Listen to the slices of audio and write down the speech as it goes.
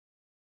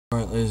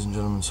Alright, ladies and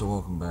gentlemen, so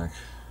welcome back.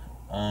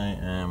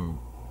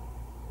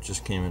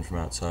 Just came in from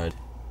outside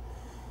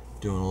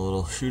doing a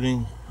little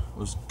shooting.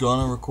 Was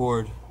gonna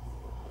record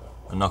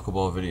a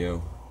knuckleball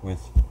video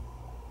with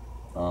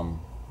the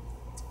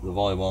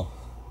volleyball.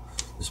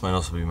 This might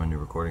also be my new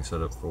recording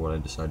setup for what I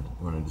decide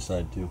when I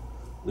decide to.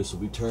 This will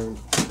be turned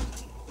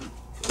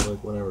for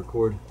like when I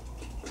record.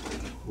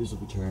 This will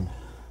be turned.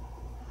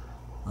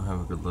 I'll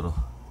have a good little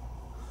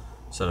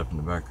setup in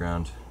the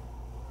background.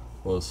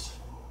 Both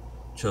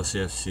Chelsea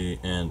FC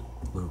and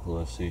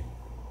Liverpool FC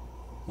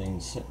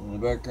things sitting in the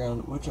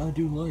background, which I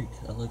do like.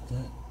 I like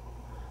that.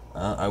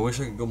 I wish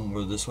I could go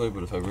more this way,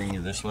 but if I bring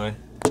you this way,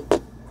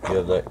 you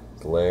have that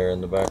glare in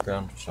the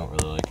background, which I don't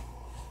really like.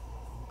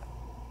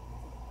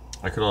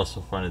 I could also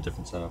find a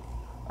different setup.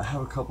 I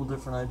have a couple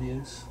different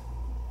ideas.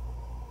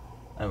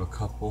 I have a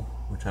couple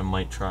which I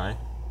might try.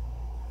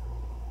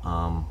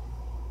 But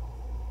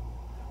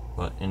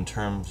in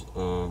terms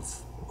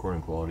of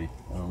recording quality,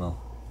 I don't know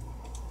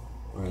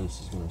where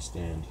this is gonna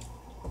stand.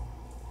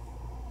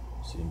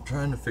 See, I'm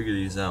trying to figure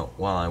these out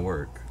while I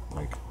work.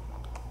 Like,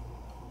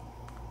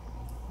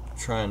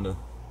 this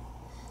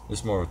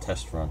is more of a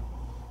test run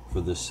for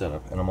this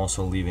setup, and I'm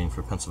also leaving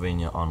for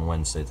Pennsylvania on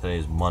Wednesday. Today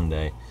is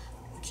Monday.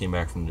 I came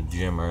back from the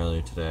gym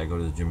earlier today. I go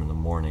to the gym in the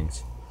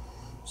mornings,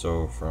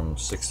 so from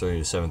 6:30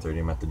 to 7:30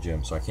 I'm at the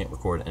gym, so I can't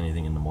record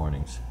anything in the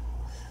mornings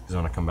because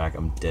when I come back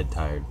I'm dead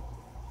tired.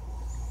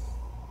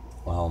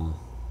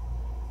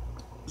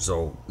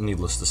 So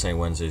needless to say,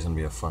 Wednesday's gonna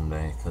be a fun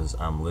day because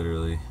I'm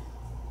literally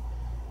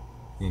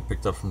getting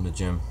picked up from the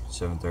gym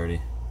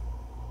 7:30.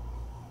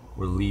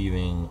 We're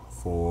leaving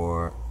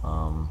for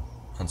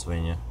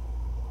Pennsylvania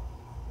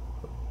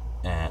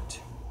at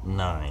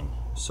 9,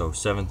 so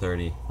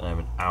 7:30. I have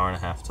an hour and a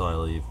half till I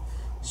leave,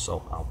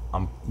 so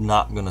I'm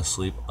not gonna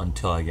sleep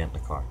until I get in the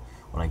car.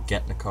 When I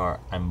get in the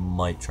car, I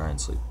might try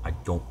and sleep. I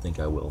don't think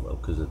I will though,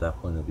 because at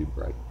that point it'll be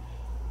bright.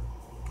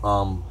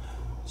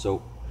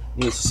 So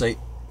needless to say,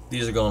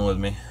 these are going with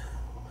me.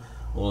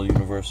 Little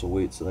universal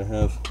weights that I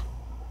have.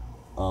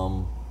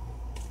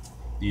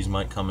 These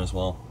might come as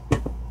well,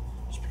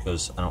 just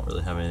because I don't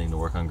really have anything to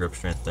work on grip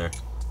strength there.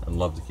 I'd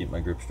love to keep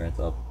my grip strength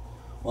up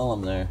while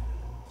I'm there.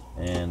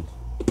 And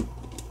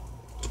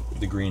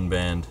the green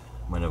band,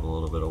 might have a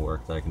little bit of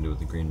work that I can do with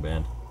the green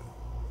band.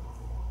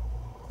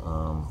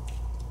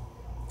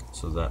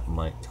 So that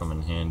might come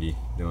in handy,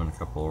 doing a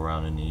couple of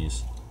rounded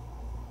knees.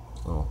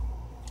 So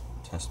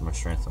testing my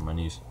strength on my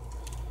knees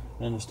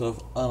and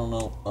stuff. I don't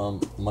know.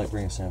 Might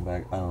bring a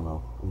sandbag. I don't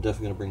know. I'm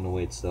definitely gonna bring the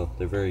weights though.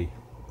 They're very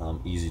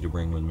easy to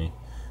bring with me.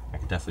 I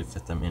could definitely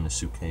fit them in a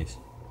suitcase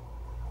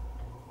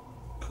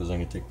because I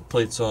can take the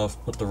plates off,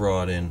 put the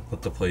rod in,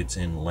 put the plates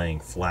in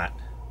laying flat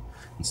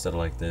instead of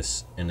like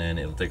this, and then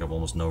it'll take up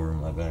almost no room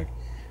in my bag.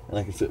 And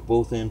I can fit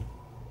both in.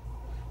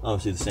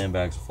 Obviously the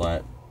sandbags are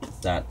flat.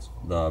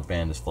 The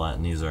band is flat,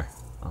 and these are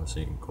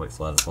obviously quite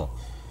flat as well.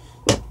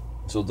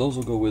 So those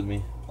will go with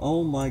me.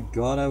 Oh my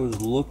god, I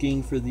was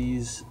looking for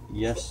these.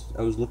 Yes,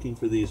 I was looking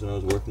for these when I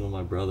was working with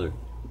my brother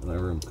in my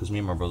room, because me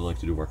and my brother like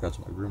to do workouts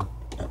in my room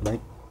at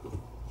night.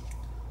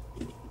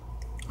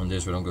 On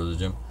days we don't go to the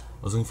gym.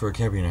 I was looking for a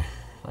carabiner.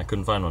 I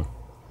couldn't find one.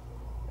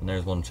 And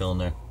there's one chilling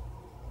there.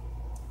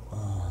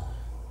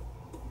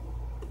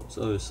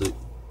 So obviously,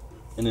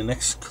 in the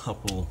next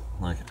couple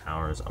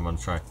hours, I'm gonna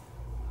try.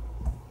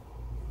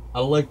 I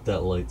like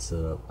that light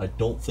setup. I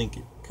don't think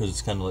it, because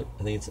it's kind of like,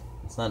 I think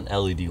it's not an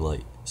LED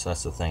light, so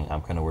that's the thing.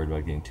 I'm kind of worried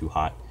about getting too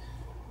hot.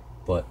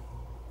 But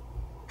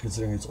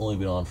considering it's only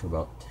been on for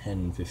about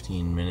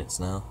 10-15 minutes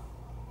now,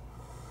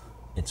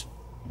 it's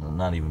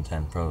not even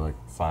 10, probably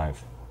like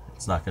 5.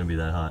 It's not going to be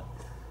that hot.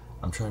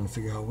 I'm trying to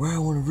figure out where I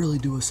want to really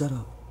do a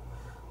setup.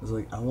 It's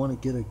like, I want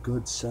to get a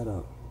good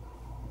setup.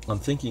 I'm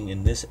thinking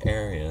in this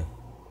area,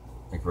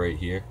 like right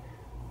here,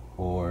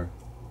 or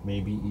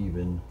maybe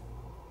even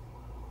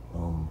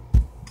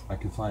I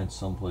could find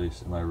some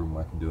place in my room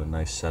where I can do a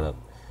nice setup,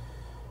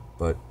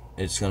 but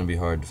it's gonna be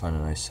hard to find a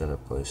nice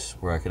setup place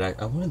where I could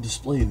I want to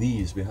display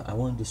these behind. I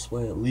want to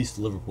display at least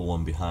the Liverpool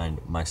one behind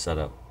my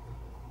setup,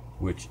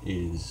 which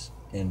is,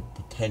 and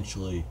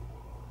potentially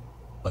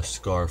a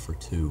scarf or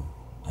two.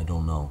 I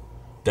don't know.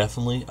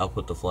 Definitely I'll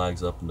put the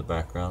flags up in the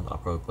background. I'll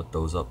probably put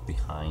those up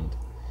behind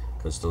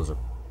because those are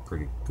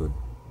pretty good,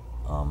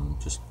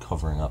 just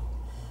covering up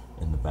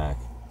in the back.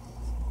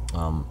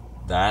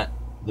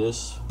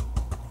 This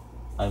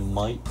I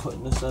might put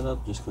in the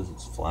setup just because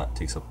it's flat,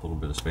 takes up a little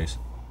bit of space.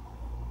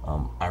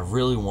 I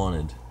really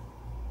wanted,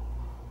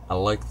 I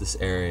like this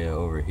area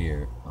over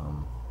here,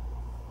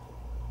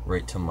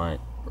 right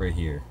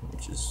here,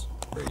 which is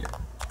right here.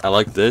 I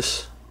like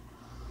this.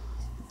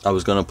 I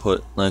was gonna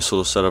put nice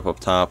little setup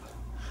up top,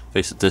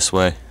 face it this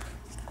way.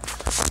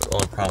 The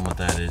only problem with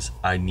that is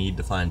I need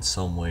to find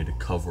some way to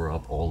cover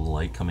up all the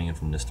light coming in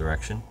from this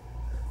direction,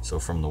 so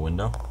from the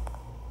window,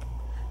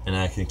 and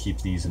I can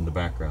keep these in the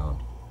background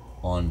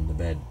on the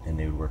bed and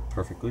they would work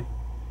perfectly,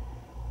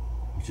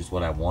 which is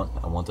what I want.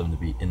 I want them to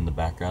be in the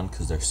background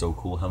because they're so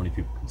cool. How many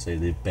people can say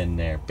they've been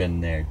there,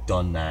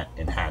 done that,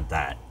 and had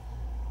that?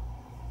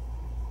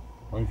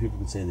 How many people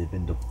could say they've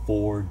been to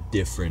four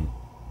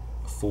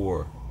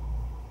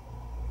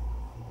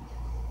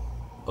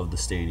of the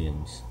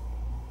stadiums,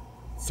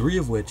 3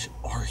 of which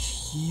are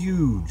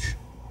huge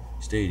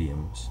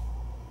stadiums.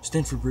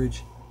 Stamford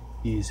Bridge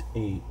is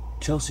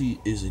Chelsea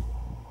is a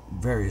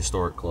very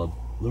historic club.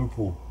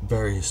 Liverpool,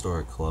 very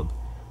historic club.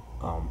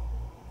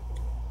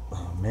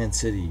 Man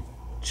City,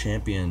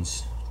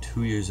 champions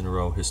 2 years in a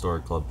row,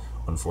 historic club.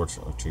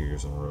 Unfortunately, 2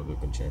 years in a row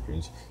they've been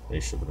champions. They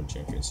should have been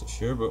champions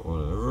this year, but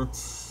whatever.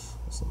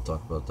 Let's not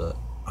talk about that.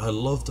 I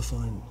love to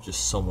find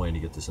just some way to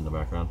get this in the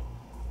background,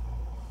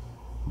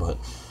 but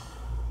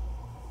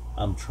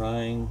I'm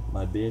trying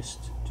my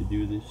best to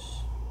do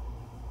this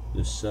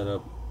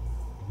setup.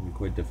 It's gonna be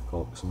quite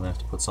difficult because I'm gonna have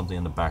to put something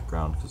in the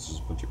background because there's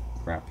a bunch of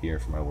crap here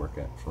for my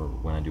workout, for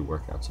when I do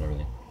workouts and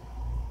everything.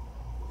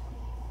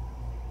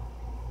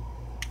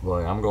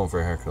 Well, I'm going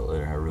for a haircut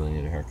later. I really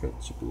need a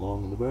haircut. Super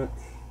long in the back.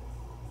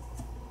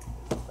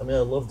 I mean,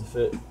 I'd love to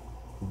fit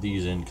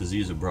these in because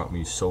these have brought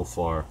me so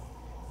far.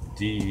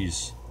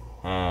 These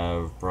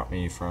have brought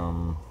me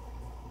from.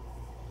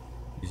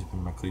 These have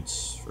been my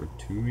cleats for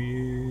 2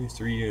 years,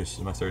 3 years. This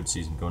is my 3rd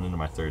season. Going into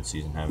my 3rd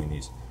season having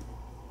these.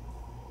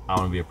 I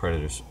want to be a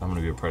predator. I'm going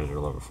to be a predator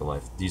lover for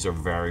life. These are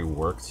very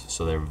worked,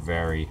 so they're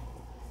very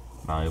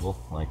malleable.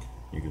 Like,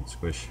 you can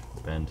squish,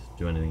 bend,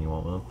 do anything you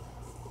want with them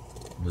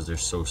because they're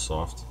so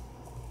soft.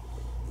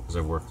 Because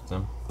I work with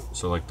them.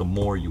 So like, the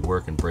more you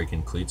work and break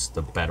in cleats,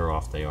 the better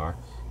off they are.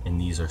 And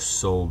these are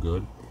so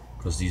good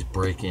because these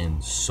break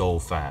in so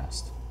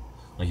fast.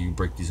 Like, you can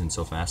break these in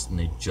so fast, and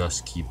they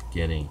just keep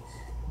getting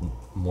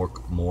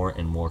more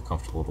and more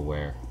comfortable to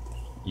wear.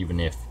 Even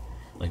if,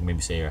 like,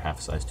 maybe say you're half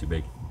a size too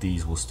big,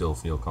 these will still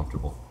feel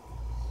comfortable,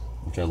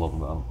 which I love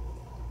about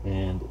them.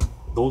 And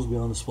those will be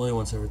on display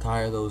once I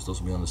retire. Those will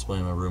be on display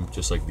in my room,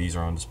 just like these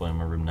are on display in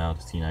my room now,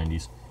 the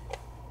T90s,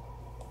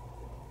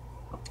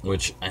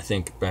 which I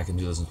think back in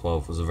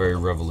 2012 was a very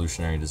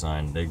revolutionary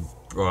design. They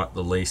brought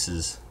the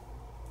laces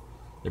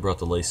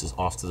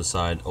off to the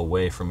side,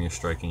 away from your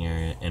striking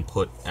area, and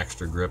put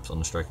extra grips on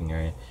the striking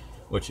area,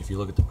 which, if you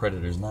look at the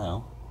Predators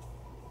now,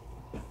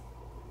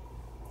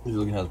 if you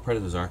look at how the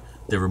Predators are,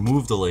 they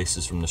removed the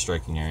laces from the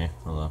striking area.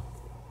 Hold on.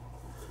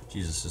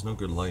 Jesus, there's no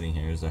good lighting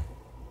here, is there?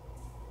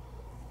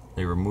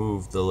 They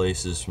removed the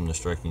laces from the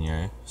striking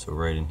area, so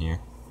right in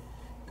here.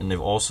 And they've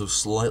also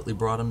slightly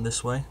brought them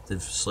this way.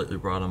 They've slightly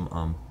brought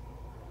them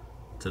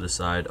to the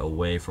side,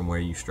 away from where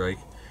you strike.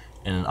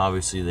 And then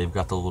obviously they've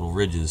got the little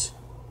ridges,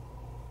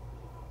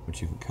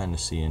 which you can kind of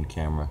see in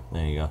camera.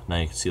 There you go. Now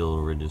you can see the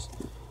little ridges,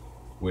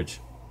 which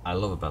I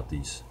love about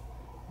these.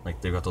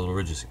 Like, they've got the little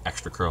ridges,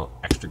 extra curl,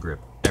 extra grip,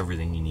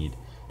 everything you need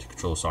to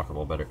control a soccer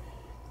ball better.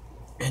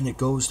 And it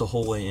goes the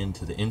whole way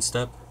into the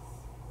instep,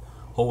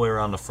 whole way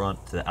around the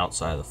front to the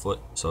outside of the foot.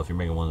 So if you're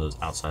making one of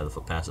those outside of the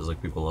foot passes like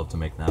people love to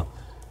make now,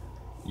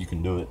 you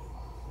can do it.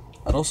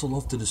 I'd also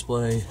love to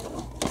display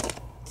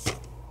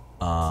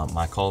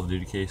my Call of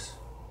Duty case.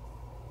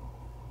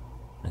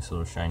 Nice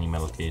little shiny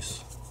metal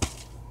case.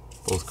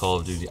 Both Call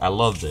of Duty. I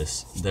love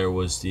this. There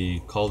was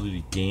the Call of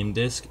Duty game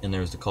disc, and there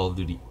was the Call of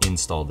Duty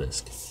install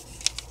disc.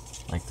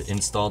 Like, the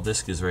install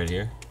disc is right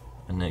here,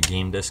 and the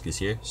game disc is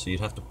here. So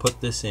you'd have to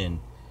put this in,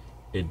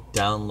 it'd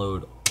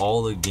download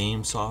all the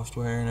game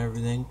software and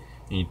everything,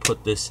 and you'd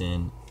put this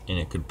in, and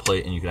it could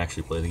play, and you could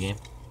actually play the game.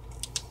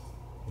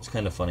 It's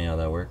kind of funny how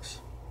that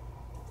works.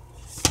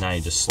 Now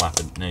you just slap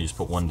it. Now you just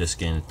put one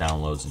disc in, it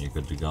downloads, and you're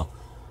good to go.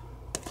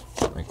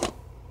 Like,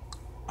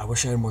 I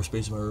wish I had more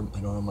space in my room.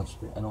 I don't have much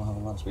space. I don't have a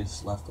lot of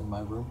space left in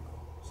my room,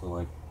 so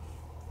like,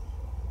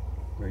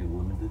 very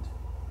limited.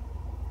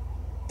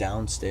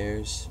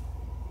 Downstairs,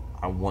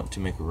 I want to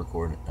make a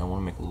recording. I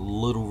want to make a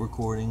little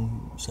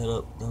recording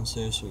setup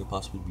downstairs, so we could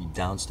possibly be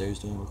downstairs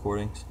doing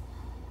recordings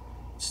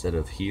instead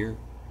of here.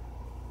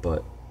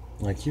 But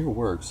like, here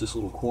works. This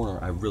little corner,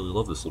 I really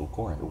love this little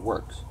corner. It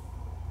works.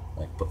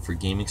 Like, but for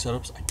gaming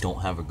setups, I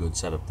don't have a good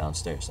setup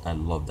downstairs. I'd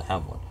love to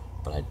have one,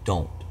 but I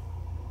don't.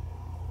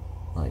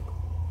 Like,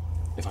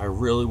 if I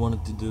really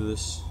wanted to do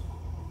this,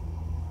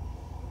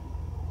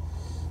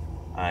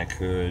 I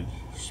could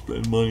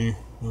spend money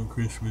on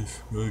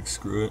Christmas. Like,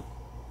 screw it.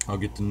 I'll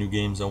get the new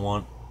games I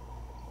want.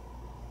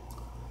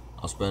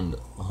 I'll spend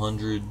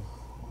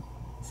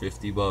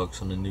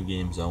 $150 on the new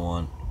games I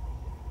want.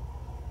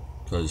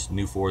 Because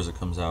new Forza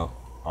comes out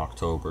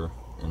October,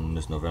 and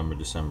this November,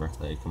 December.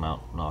 They come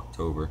out in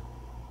October.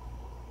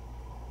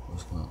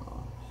 What's going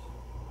on?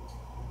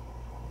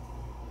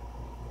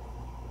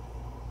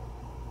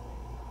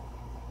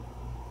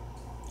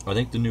 I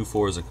think the new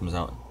Forza comes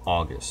out in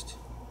August,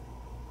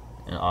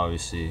 and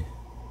obviously,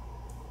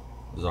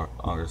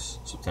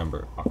 August,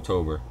 September,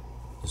 October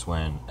is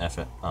when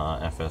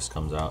FS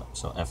comes out.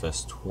 So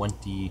FS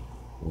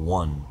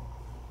 21,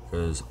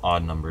 because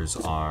odd numbers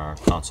are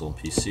console and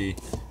PC,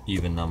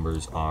 even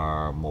numbers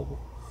are mobile.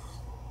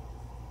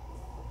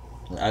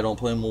 I don't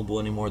play mobile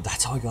anymore.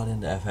 That's how I got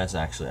into FS.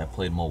 Actually, I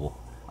played mobile.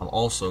 I'm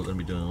also going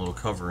to be doing a little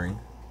covering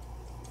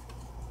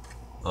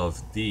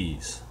of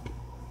these.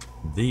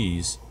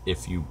 These,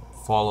 if you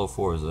follow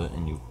Forza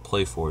and you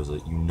play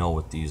Forza, you know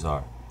what these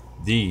are.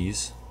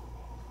 these,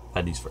 I've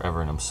had these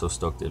forever, and I'm so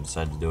stoked they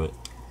decided to do it.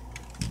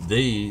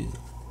 They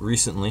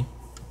recently,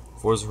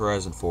 Forza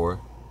Horizon 4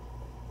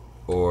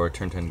 or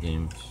Turn 10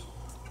 Games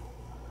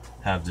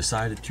have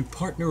decided to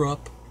partner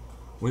up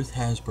with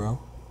Hasbro,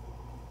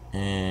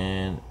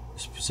 and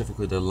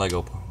specifically the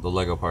Lego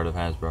part of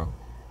Hasbro,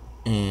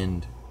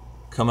 and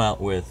come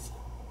out with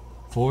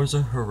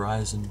Forza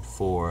Horizon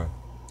 4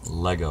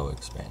 Lego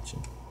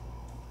expansion.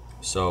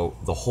 So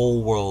the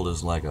whole world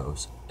is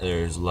Legos.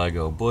 There's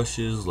Lego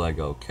bushes,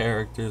 Lego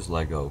characters,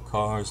 Lego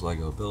cars,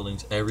 Lego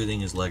buildings.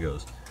 Everything is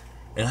Legos.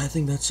 And I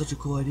think that's such a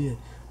cool idea,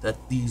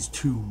 that these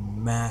two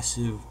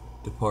massive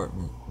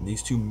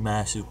these two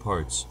massive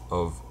parts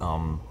of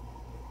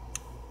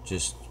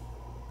just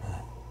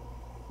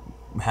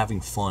having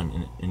fun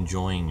and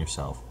enjoying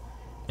yourself,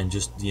 and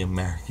just the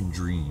American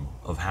dream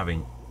of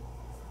having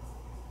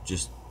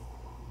just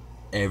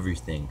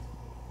everything.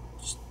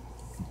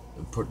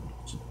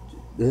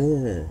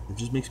 It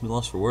just makes me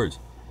lost for words.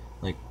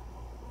 Like,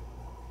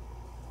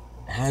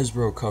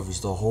 Hasbro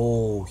covers the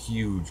whole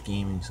huge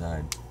gaming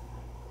side,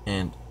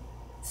 and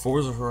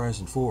Forza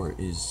Horizon 4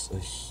 is a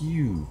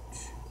huge,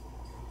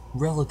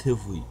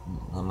 relatively,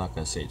 I'm not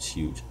going to say it's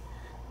huge,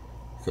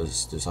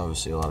 because there's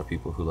obviously a lot of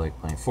people who like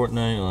playing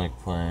Fortnite, like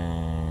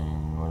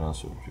playing, what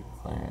else are people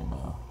playing right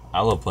now?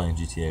 I love playing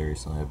GTA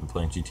recently. I've been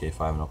playing GTA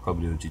 5, and I'll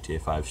probably do a GTA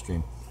 5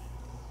 stream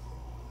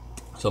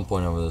at some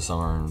point over the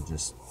summer, and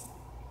just,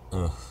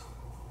 like,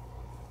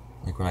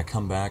 when I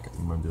come back,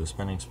 I'm going to do a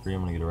spending spree.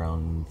 I'm going to get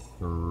around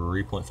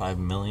 3.5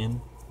 million.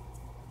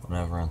 I'm going to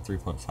have around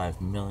 3.5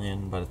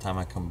 million. By the time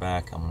I come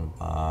back, I'm going to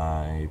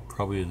buy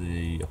probably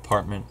the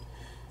apartment,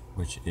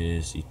 which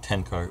is the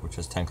 10-car, which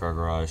has 10-car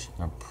garage.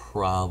 And I'm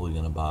probably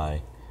going to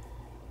buy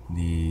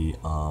the,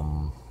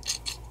 what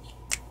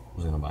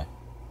was I going to buy?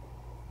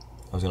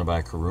 I was going to buy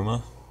a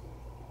Kuruma.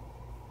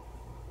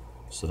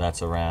 So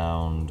that's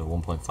around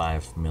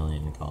 1.5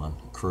 million gone.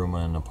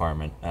 Kuruma and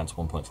apartment, that's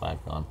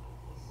 1.5 gone.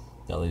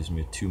 That leaves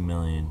me with 2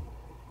 million.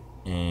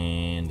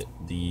 And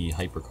the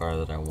hypercar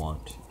that I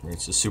want,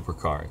 it's a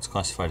supercar. It's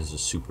classified as a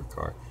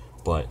supercar,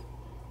 but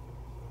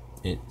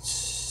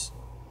it's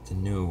the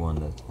newer one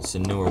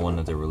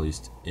that they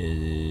released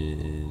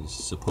is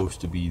supposed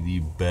to be the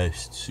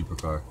best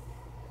supercar.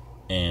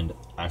 And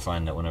I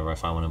find that whenever I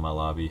find one in my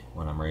lobby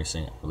when I'm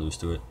racing, I lose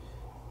to it.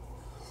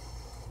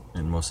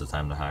 And most of the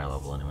time they're higher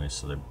level anyways,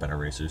 so they're better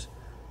racers.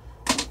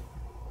 And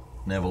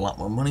they have a lot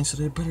more money, so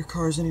they have better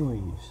cars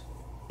anyways.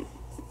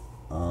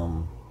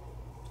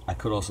 I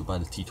could also buy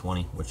the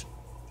T20, which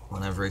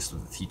when I've raced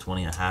with the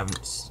T20, I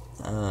haven't.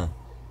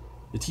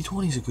 The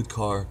T20 is a good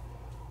car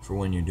for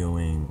when you're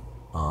doing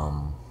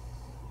not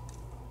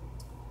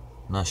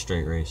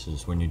straight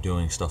races, when you're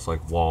doing stuff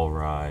like wall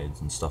rides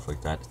and stuff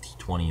like that. The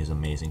T20 is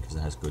amazing because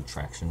it has good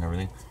traction and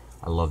everything.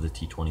 I love the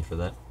T20 for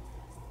that.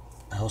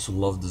 I also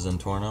love the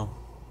Zentorno,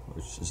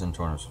 which the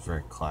Zentorno is a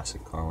very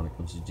classic car when it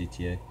comes to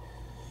GTA.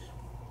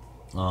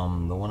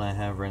 The one I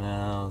have right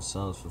now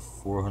sells for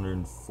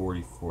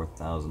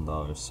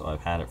 $444,000, so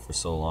I've had it for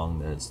so long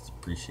that it's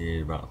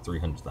depreciated about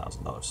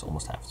 $300,000, so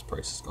almost half its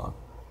price is gone.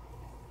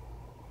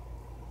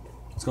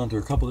 It's gone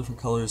through a couple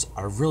different colors.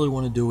 I really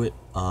want to do it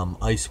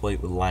ice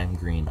white with lime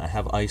green. I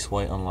have ice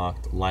white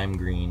unlocked. Lime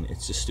green,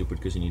 it's just stupid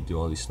because you need to do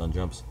all these stunt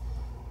jumps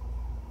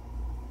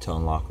to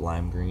unlock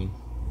lime green.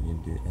 I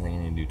think I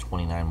need to do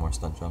 29 more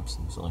stunt jumps,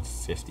 and there's only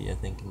 50, I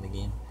think, in the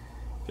game.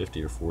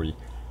 50 or 40.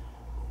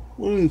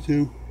 One of the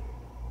two.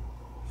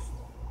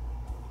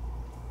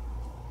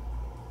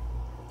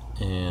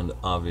 And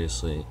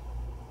obviously,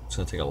 it's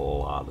going to take a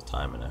lot of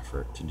time and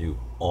effort to do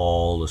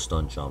all the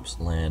stunt jumps,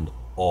 land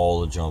all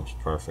the jumps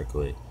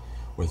perfectly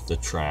with the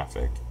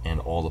traffic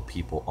and all the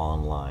people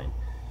online.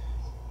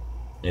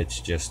 It's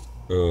just,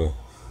 it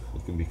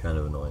can be kind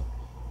of annoying.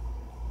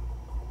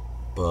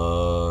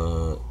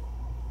 But,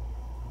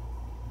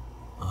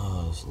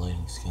 this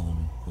lighting's killing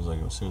me. Because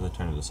like, as soon as I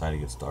turn to the side, it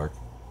gets dark.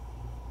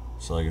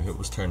 So like, if it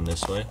was turned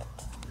this way,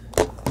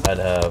 I'd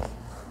have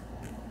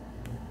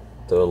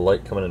the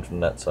light coming in from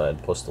that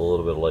side, plus the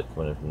little bit of light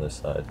coming in from this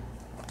side.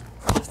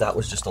 If that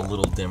was just a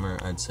little dimmer,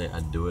 I'd say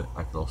I'd do it.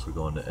 I could also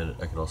go into edit.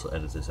 I could also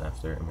edit this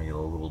after and make it a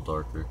little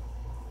darker.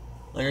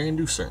 Like, I can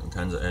do certain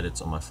kinds of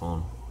edits on my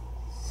phone.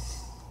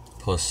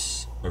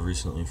 Plus, I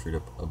recently freed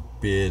up a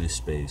bit of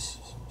space,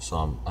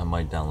 so I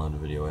might download a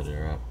video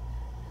editor app.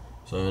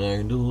 So I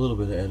can do a little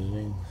bit of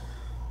editing.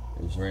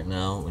 Because right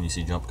now, when you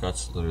see jump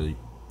cuts, literally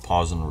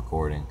pause and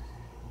recording,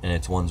 and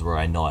it's ones where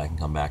I know I can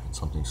come back and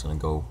something's gonna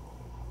go.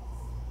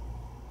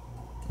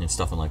 And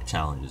stuff in like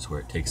challenges where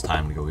it takes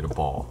time to go get a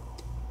ball,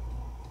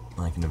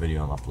 like in the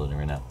video I'm uploading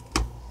right now.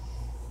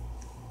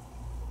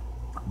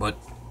 But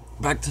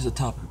back to the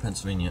topic of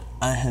Pennsylvania,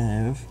 I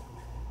have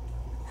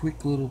a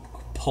quick little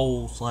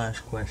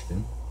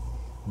poll/question.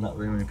 Not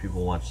very many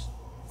people watch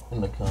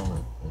in the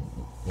comment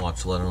and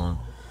watch, let alone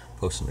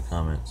post in the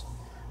comments.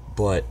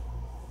 But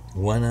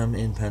when I'm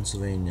in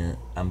Pennsylvania,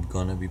 I'm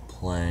gonna be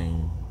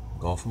playing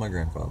golf with my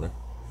grandfather,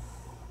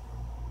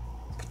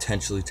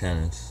 potentially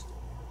tennis.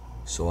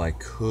 So I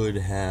could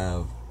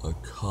have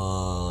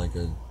like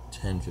a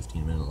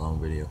 10-15 minute long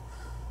video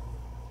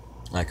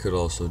I could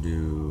also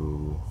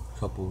do a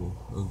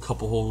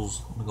couple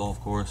holes on the golf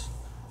course.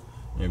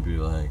 Maybe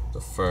like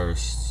the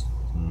first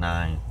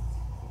 9th,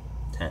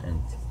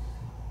 10th,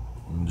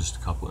 and just a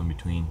couple in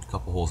between. A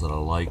couple holes that I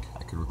like,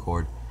 I could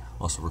record.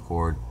 Also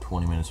record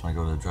 20 minutes when I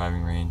go to the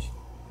driving range,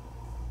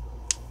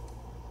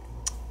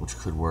 which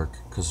could work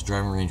because the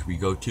driving range we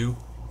go to,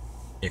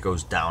 it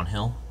goes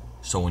downhill.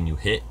 So when you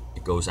hit,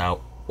 it goes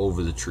out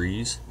over the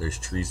trees. There's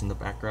trees in the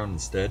background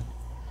instead.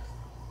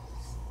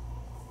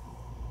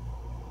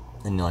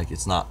 And like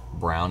it's not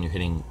brown, you're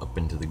hitting up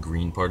into the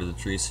green part of the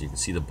tree, so you can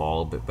see the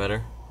ball a bit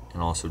better.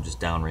 And also just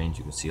downrange,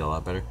 you can see a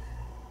lot better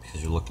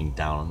because you're looking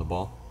down on the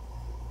ball.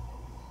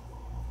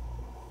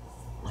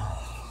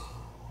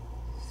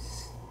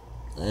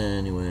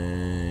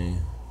 Anyway,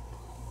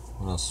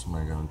 what else am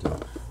I gonna do?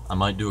 I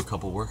might do a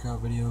couple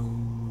workout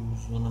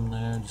videos when I'm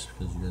there, just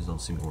because you guys don't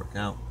see me work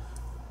out.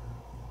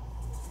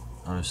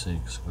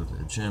 Obviously, just go to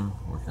the gym,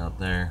 work out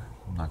there.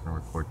 I'm not gonna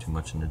record too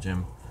much in the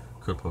gym.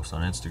 Could post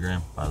on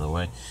Instagram, by the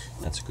way.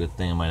 That's a good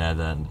thing. I might add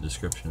that in the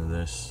description of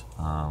this.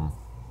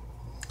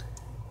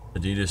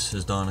 Adidas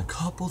has done a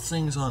couple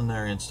things on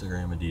their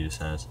Instagram. Adidas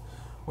has,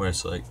 where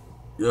it's like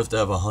you have to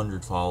have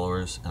 100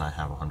 followers, and I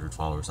have 100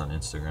 followers on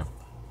Instagram.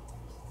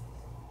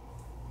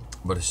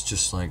 But it's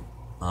just like,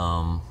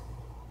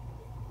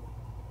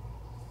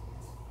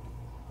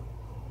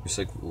 it's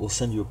like we'll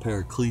send you a pair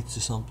of cleats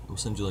or something. We'll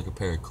send you like a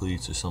pair of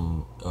cleats or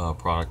some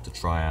product to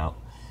try out,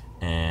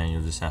 and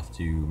you'll just have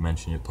to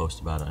mention it, post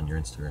about it on your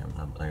Instagram. And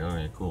I'm like,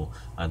 okay, cool.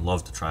 I'd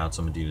love to try out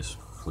some Adidas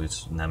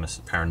cleats,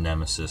 pair of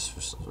Nemesis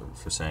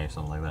for say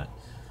something like that.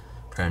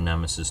 Pair of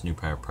Nemesis, new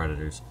pair of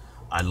Predators.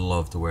 I'd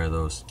love to wear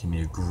those. Give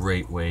me a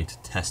great way to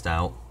test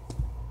out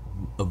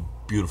a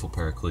beautiful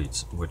pair of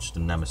cleats, which the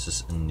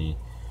Nemesis and the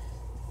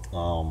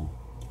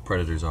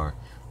Predators are.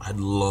 I'd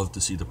love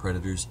to see the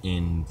Predators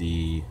in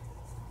the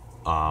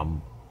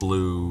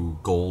blue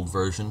gold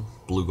version,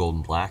 blue gold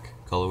and black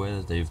colorway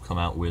that they've come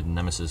out with.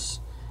 Nemesis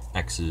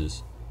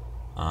X's.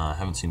 I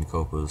haven't seen the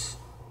Copas.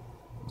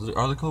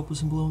 Are the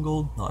Copas in blue and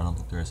gold? No, I don't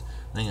think there is.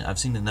 I've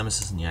seen the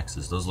Nemesis and the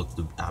X's. Those look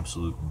the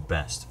absolute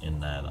best in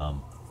that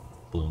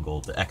blue and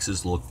gold. The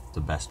X's look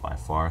the best by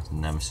far. The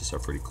Nemesis are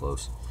pretty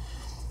close.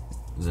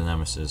 The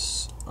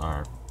Nemesis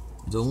are...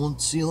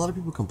 Don't see a lot of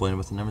people complain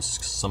about the Nemesis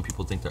because some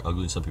people think they're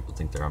ugly, some people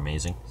think they're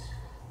amazing.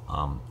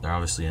 They're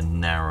obviously a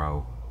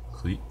narrow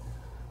cleat,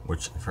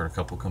 which I've heard a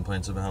couple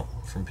complaints about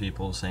from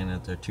people saying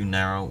that they're too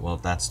narrow. Well,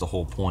 that's the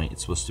whole point.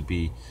 It's supposed to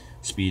be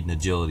speed and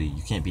agility.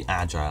 You can't be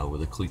agile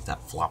with a cleat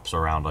that flops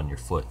around on your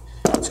foot.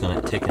 It's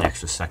going to take an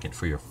extra second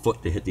for your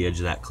foot to hit the edge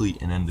of that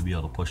cleat and then to be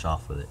able to push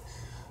off with it.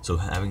 So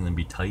having them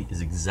be tight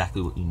is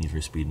exactly what you need for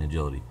speed and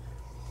agility.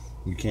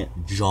 You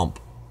can't jump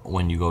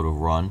when you go to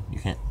run. You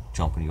can't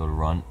jump when you go to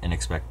run and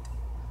expect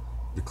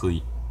the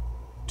cleat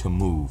to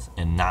move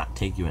and not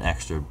take you an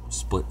extra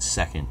split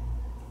second.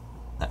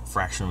 That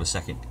fraction of a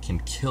second can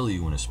kill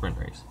you in a sprint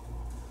race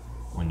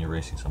when you're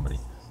racing somebody.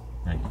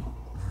 Right?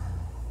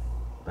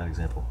 Bad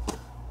example.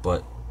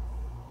 But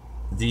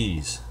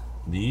these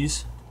you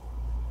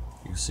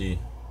can see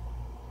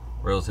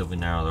relatively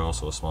narrow. They're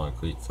also a smaller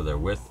cleat for their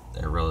width.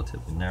 They're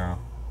relatively narrow.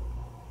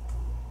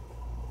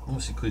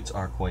 Obviously cleats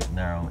are quite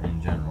narrow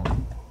in general.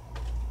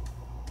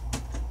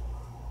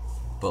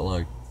 But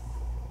like,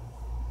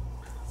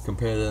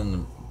 compare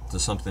them to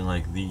something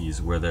like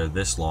these where they're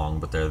this long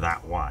but they're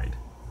that wide.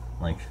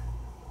 Like,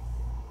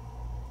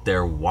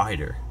 they're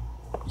wider,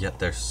 yet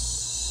they're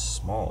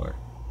smaller.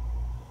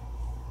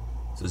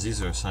 So these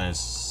are a size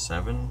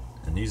 7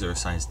 and these are a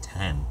size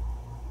 10.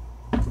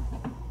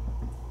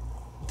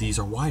 These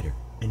are wider,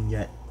 and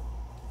yet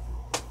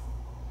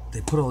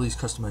they put all these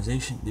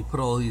customization, they put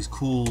all these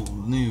cool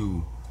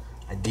new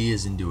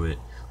ideas into it.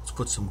 Let's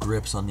put some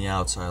grips on the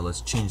outside, let's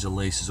change the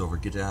laces over,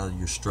 get it out of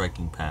your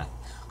striking path.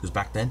 Because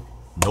back then,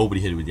 nobody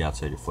hit it with the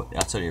outside of your foot. The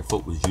outside of your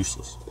foot was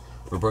useless.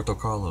 Roberto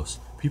Carlos.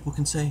 People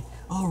can say,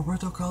 oh,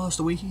 Roberto Carlos,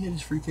 the way he hit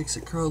his free kicks,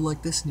 it curled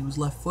like this and he was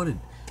left-footed.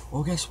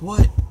 Well, guess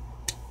what?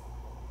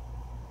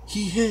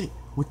 He hit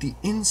with the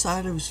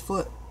inside of his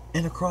foot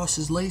and across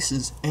his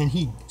laces, and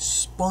he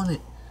spun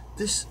it.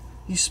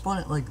 He spun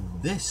it like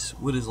this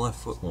with his left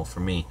foot. Well,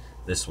 for me,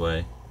 this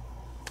way.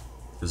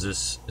 Because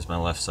this is my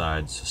left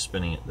side, so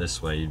spinning it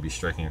this way, you'd be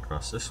striking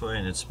across this way,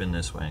 and it'd spin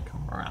this way and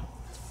come around.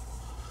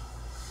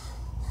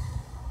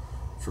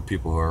 For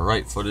people who are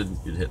right-footed,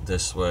 you'd hit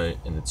this way,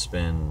 and it'd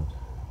spin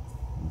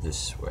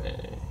this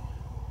way.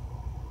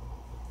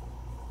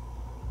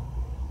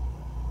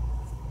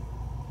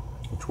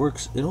 Which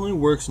works. It only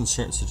works in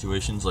certain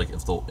situations, like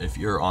if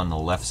you're on the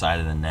left side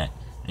of the net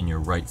and you're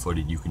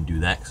right-footed, you can do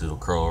that because it'll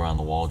curl around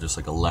the wall just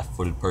like a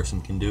left-footed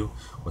person can do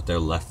with their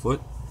left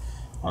foot.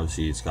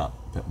 Obviously, it's got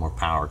a bit more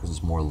power because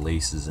it's more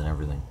laces and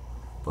everything.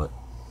 But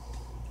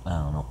I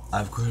don't know.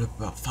 I've got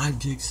about 5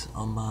 gigs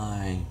on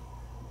my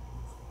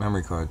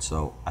memory card,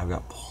 so I've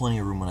got plenty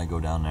of room when I go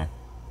down there.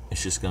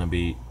 It's just gonna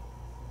be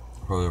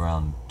probably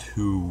around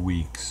 2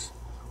 weeks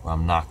where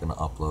I'm not gonna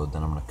upload.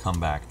 Then I'm gonna come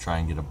back, try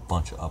and get a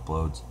bunch of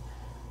uploads,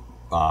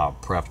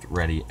 prepped,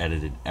 ready,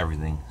 edited,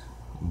 everything.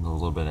 A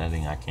little bit of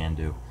editing I can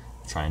do.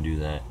 Try and do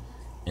that,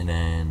 and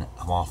then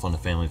I'm off on a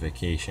family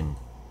vacation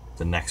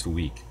the next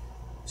week.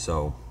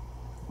 So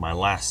my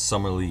last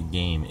summer league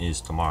game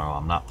is tomorrow.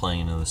 I'm not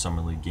playing another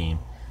summer league game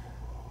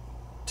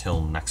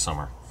till next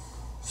summer.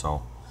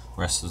 So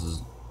the rest of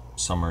the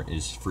summer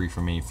is free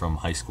for me from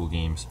high school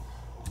games.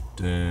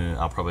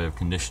 I'll probably have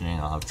conditioning,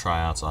 I'll have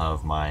tryouts, I'll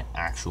have my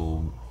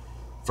actual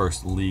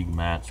first league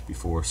match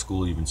before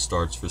school even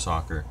starts for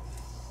soccer.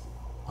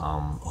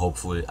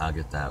 Hopefully I'll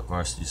get that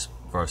varsity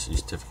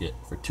certificate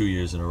for 2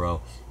 years in a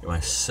row, get my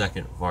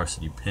second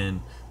varsity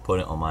pin, put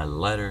it on my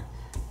letter,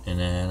 and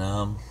then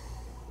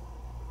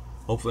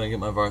hopefully I get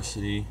my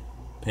varsity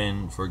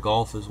pin for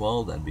golf as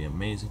well. That'd be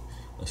amazing.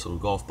 Nice little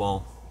golf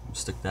ball,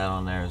 stick that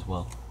on there as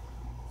well,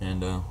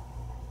 and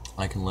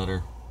I can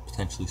letter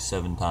potentially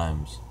 7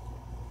 times.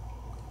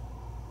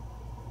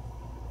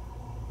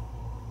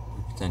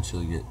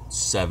 Potentially get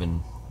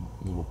 7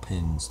 little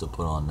pins to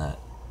put on that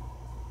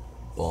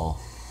ball,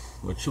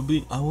 which will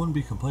be, I wouldn't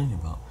be complaining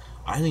about.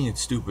 I think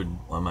it's stupid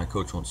why my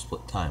coach won't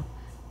split time.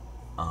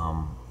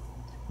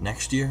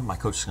 Next year my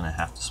coach is gonna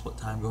have to split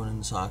time going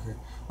into soccer,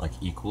 like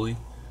equally,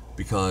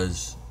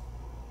 because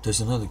there's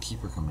another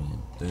keeper coming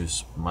in.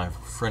 There's my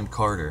friend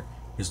Carter.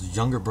 His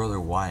younger brother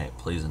Wyatt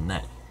plays in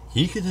net.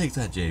 He can take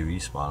that JV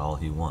spot all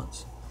he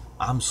wants.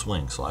 I'm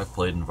swing, so I've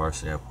played in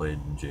varsity, I've played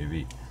in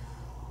JV.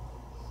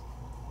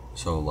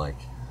 So like,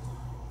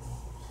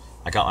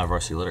 I got my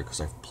varsity letter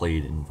because I've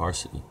played in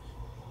varsity.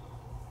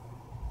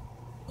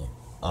 Like,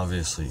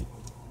 obviously,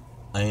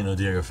 I ain't no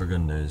Diego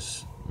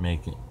Fagundes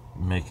making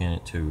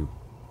it to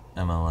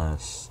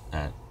MLS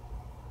at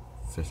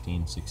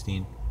 15,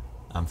 16.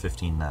 I'm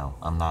 15 now.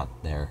 I'm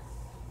not there.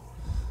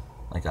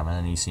 Like, I'm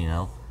at an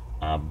ECNL.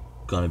 I'm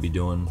gonna be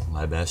doing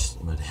my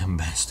best, my damn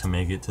best, to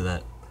make it to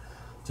that,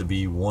 to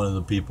be one of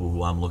the people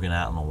who I'm looking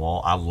at on the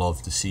wall. I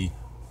love to see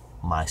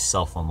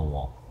myself on the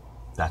wall.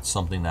 That's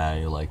something that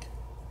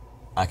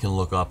I can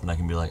look up and I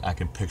can be like, I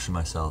can picture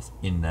myself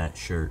in that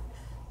shirt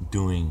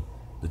doing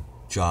the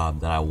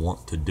job that I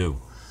want to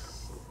do.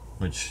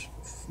 Which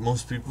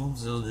most people,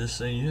 they'll just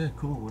say, yeah,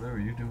 cool, whatever,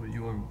 you do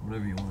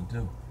whatever you want to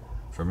do.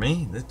 For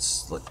me,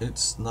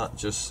 it's not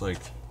just like,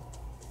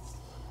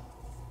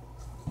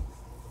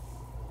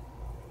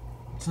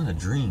 it's not a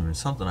dream,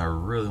 it's something I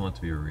really want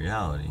to be a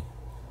reality.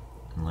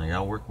 And like,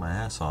 I'll work my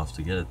ass off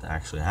to get it to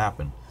actually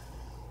happen.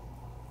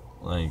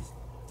 Like,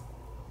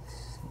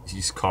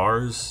 these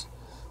cars,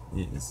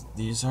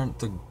 these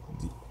aren't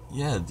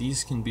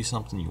these can be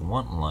something you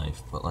want in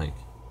life, but like,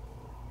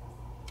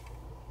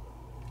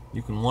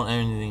 you can want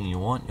anything you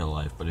want in your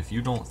life, but if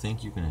you don't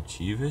think you can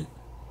achieve it,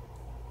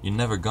 you're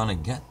never gonna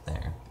get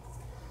there.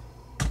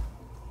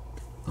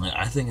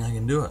 I think I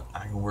can do it.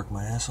 I can work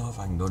my ass off.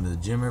 I can go to the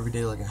gym every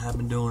day like I have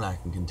been doing. I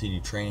can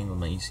continue training with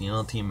my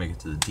ECNL team, make it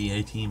to the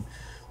DA team,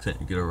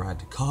 get a ride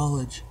to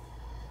college,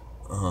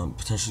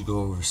 potentially go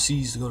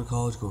overseas to go to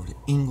college, go over to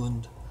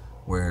England,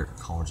 where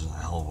college is a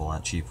hell of a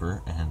lot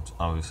cheaper, and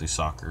obviously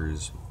soccer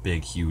is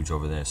big, huge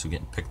over there, so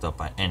getting picked up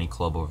by any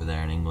club over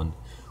there in England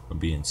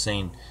would be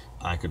insane.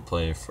 I could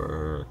play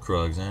for Crew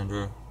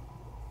Alexandra,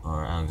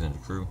 or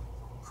Alexandra Crew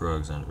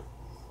Alexandra,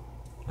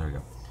 there we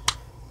go,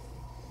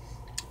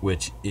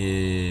 which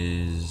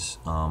is,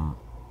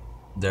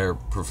 their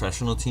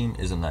professional team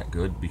isn't that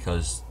good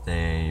because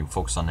they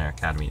focus on their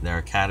academy. Their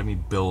academy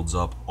builds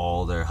up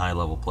all their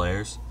high-level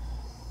players,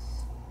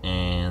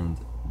 and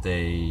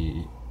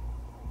they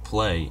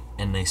play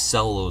and they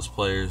sell those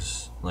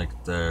players,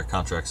 like their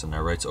contracts and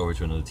their rights, over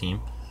to another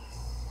team,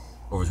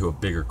 over to a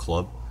bigger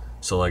club.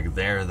 So like,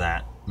 they're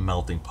that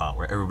melting pot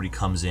where everybody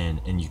comes in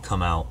and you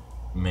come out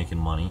making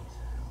money,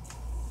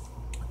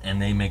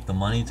 and they make the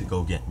money to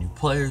go get new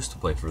players, to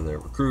play for their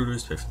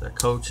recruiters, to pay for their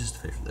coaches, to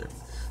pay for their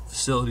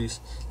facilities.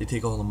 They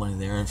take all the money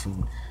they earn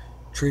from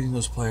trading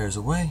those players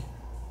away,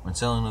 when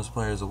selling those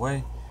players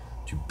away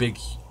to big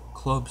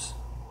clubs.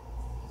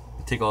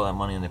 They take all that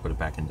money and they put it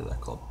back into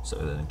that club, so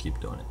they can keep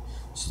doing it.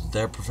 So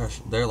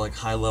their like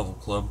high-level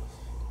club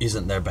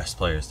isn't their best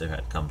players they've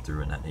had come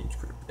through in that age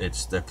group.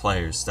 It's their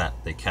players that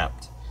they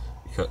kept,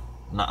 because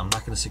I'm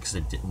not gonna say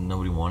because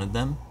nobody wanted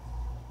them.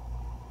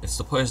 It's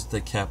the players that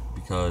they kept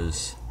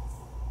because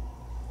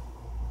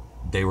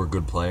they were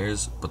good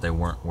players, but they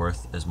weren't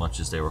worth as much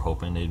as they were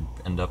hoping they'd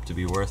end up to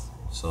be worth.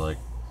 So like,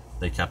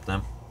 they kept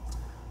them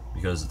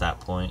because at that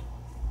point,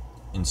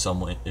 in some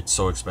way, it's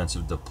so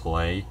expensive to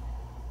play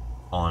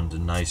on the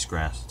nice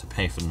grass, to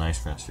pay for the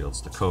nice grass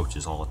fields, the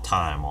coaches, all the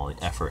time, all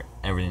the effort,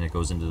 everything that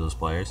goes into those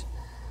players.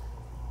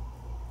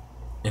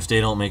 If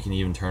they don't make an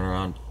even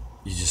turnaround,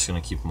 you're just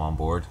gonna keep them on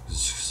board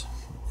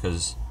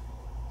because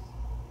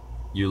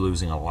you're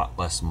losing a lot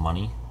less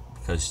money,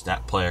 because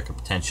that player could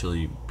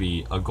potentially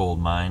be a gold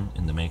mine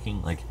in the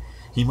making. Like,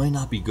 he might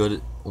not be good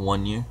at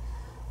 1 year,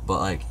 but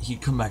like,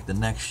 he'd come back the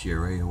next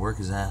year ready to work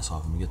his ass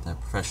off and get that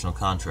professional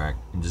contract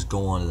and just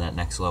go on to that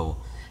next level.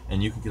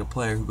 And you could get a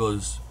player who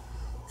goes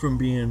from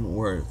being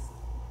worth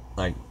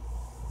like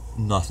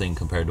nothing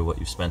compared to what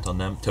you spent on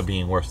them to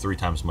being worth 3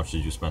 times as much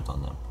as you spent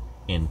on them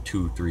in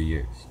 2-3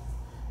 years.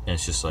 And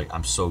it's just like,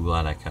 I'm so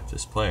glad I kept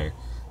this player.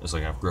 It's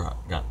like, I've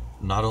got,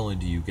 not only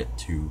do you get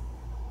to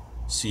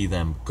see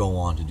them go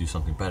on to do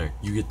something better.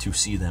 You get to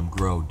see them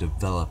grow,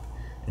 develop,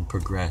 and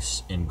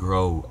progress and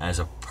grow as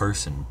a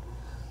person,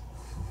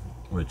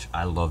 which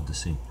I love to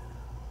see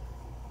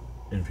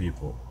in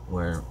people.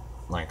 Where,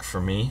 like,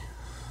 for me,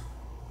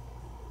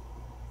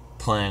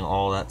 playing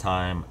all that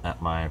time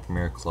at my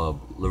premier club,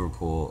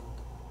 Liverpool,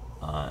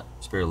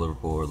 Spirit of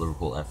Liverpool, or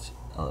Liverpool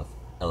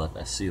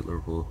LFSC,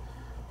 Liverpool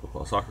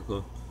Football Soccer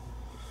Club,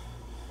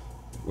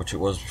 which it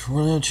was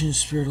before I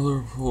changed to Spirit of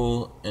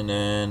Liverpool, and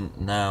then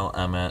now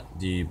I'm at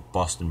the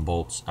Boston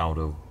Bolts out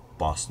of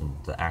Boston,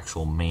 the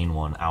actual main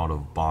one out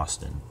of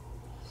Boston,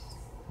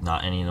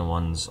 not any of the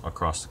ones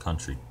across the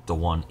country, the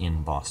one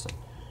in Boston.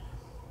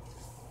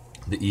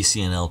 The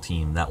ECNL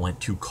team that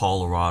went to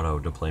Colorado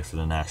to play for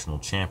the national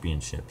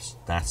championships.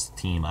 That's the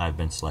team I've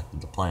been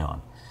selected to play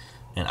on.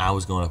 And I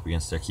was going up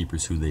against their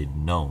keepers who they'd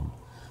known.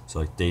 So,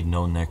 like, they'd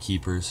known their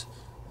keepers.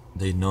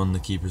 They'd known the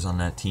keepers on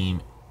that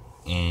team.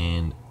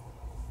 And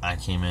I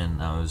came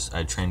in,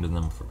 I trained with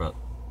them for about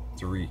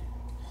 3-4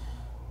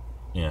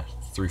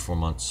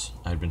 months.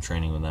 I'd been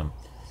training with them.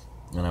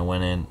 And I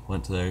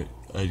went to their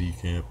ID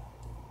camp.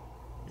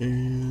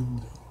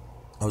 And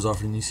I was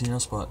offered an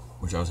ECNL spot,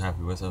 which I was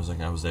happy with. I was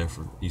there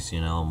for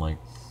ECNL. I'm like,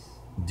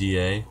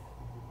 DA,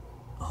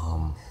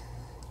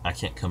 I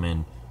can't come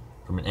in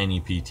from an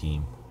NEP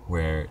team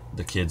where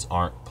the kids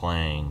aren't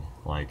playing,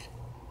 like,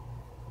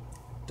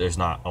 there's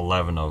not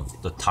 11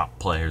 of the top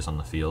players on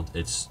the field.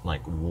 It's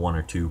like 1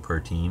 or 2 per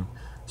team,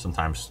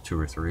 sometimes 2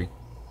 or 3.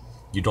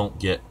 You don't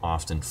get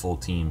often full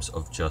teams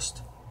of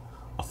just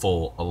a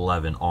full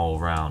 11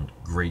 all-around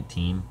great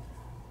team.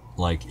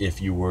 Like,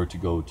 if you were to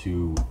go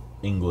to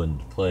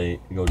England,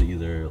 go to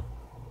either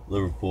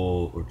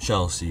Liverpool or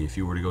Chelsea, if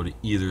you were to go to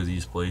either of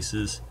these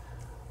places,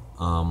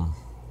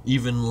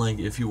 even like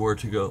if you were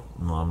to go,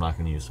 no, I'm not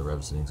going to use the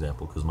Revs as an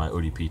example because my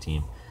ODP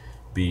team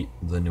beat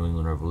the New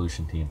England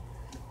Revolution team.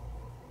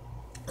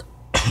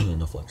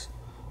 No flex.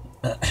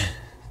 But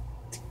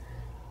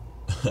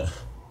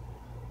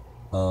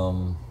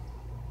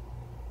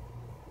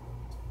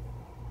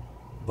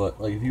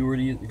like if you were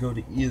to go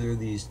to either of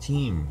these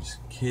teams,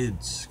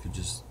 kids could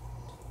just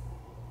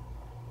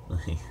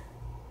like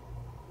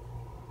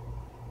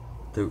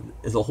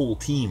the whole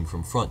team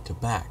from front to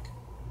back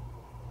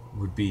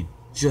would be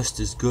just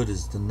as good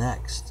as the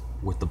next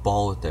with the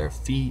ball at their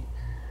feet,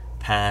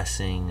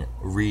 passing,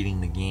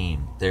 reading the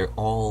game. They're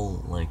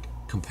all like,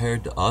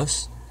 compared to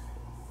us,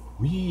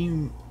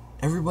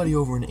 everybody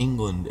over in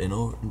England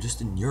and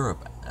just in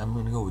Europe, I'm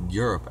gonna go with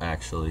Europe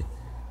actually,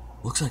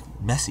 looks like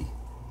Messi,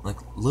 like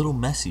little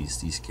Messis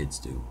these kids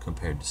do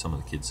compared to some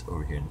of the kids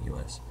over here in the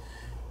US,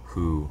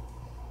 who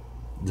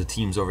the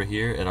teams over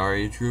here at our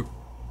age group,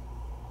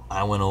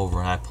 I went over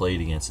and I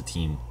played against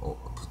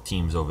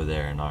teams over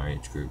there in our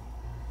age group.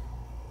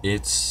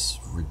 It's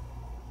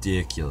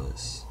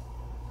ridiculous.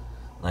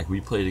 Like, we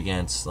played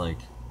against, like,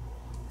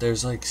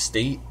 there's like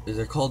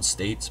they're called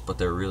states, but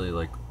they're really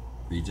like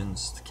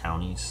regions,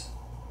 counties.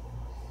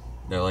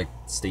 They're like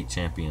state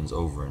champions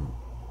over in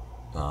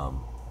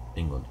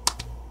England.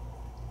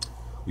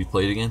 We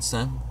played against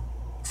them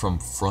from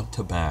front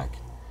to back.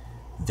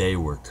 They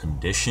were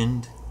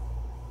conditioned,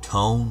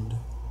 toned,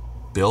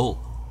 built,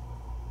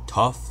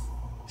 tough,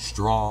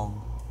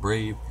 strong,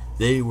 brave.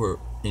 They were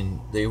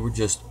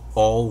just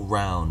all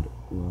round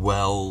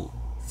well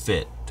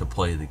fit to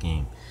play the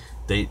game.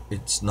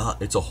 It's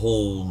a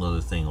whole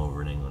nother thing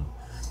over in England.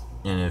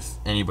 And if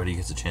anybody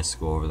gets a chance to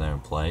go over there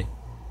and play,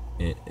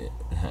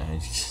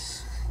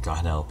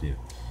 God help you.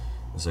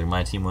 It's like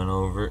my team went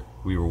over,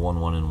 we were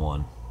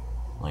 1-1-1.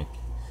 Like,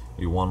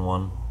 we won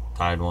 1,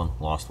 tied 1,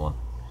 lost 1.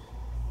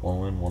 1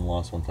 win, 1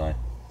 loss, 1 tie.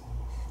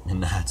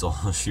 And that's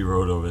all she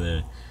wrote over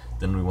there.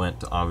 Then we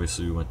went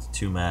to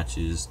 2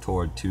 matches,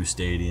 toured 2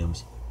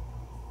 stadiums.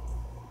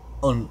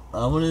 I'm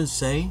gonna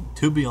say,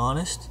 to be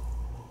honest,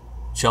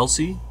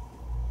 Chelsea,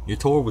 your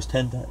tour was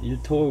I'm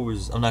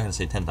not gonna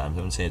say 10 times. I'm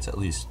gonna say it's at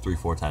least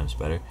 3-4 times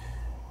better.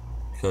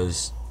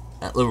 Because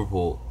at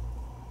Liverpool,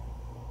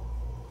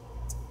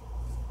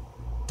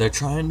 they're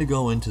trying to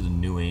go into the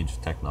new age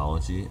of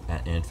technology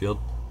at Anfield,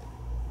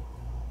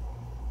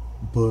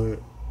 but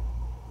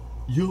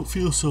you don't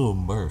feel so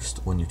immersed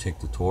when you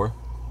take the tour.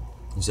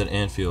 Because at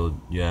Anfield,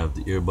 you have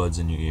the earbuds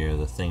in your ear,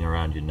 the thing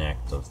around your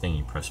neck, the thing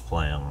you press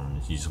play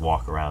on, you just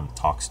walk around and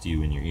talks to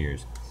you in your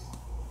ears.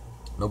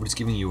 Nobody's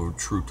giving you a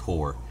true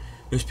tour.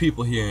 There's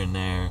people here and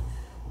there,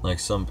 like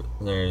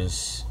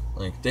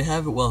they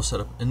have it well set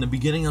up. In the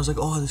beginning, I was like,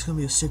 oh, this is going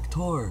to be a sick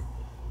tour.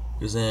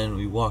 Because then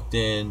we walked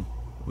in,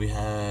 we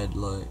had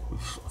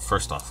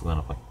first off, we went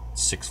up like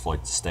 6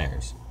 flights of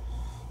stairs.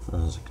 I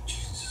was like,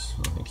 Jesus,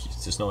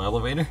 there's no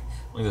elevator?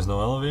 Like, there's no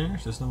elevator?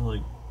 There's no,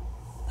 like,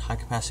 high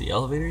capacity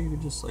elevator? You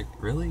could just, like,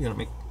 really? You're gonna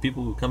make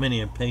people who come in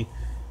here pay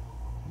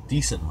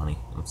decent money.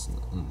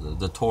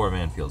 The tour of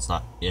Anfield, it's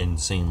not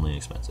insanely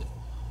expensive.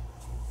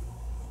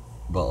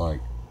 But,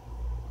 like,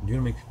 you're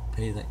gonna make people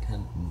pay that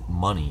kind of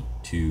money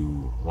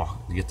to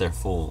get their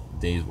full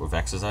day's worth of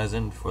exercise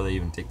in before they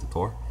even take the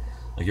tour?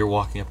 Like, you're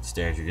walking up the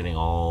stairs, you're getting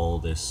all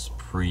this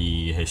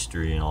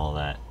pre-history and all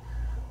that.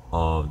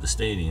 of the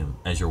stadium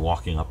as you're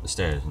walking up the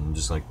stairs, and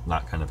just like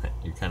not kind of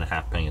you're kind of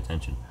half paying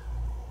attention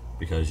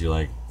because you're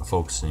like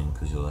focusing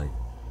because you're like,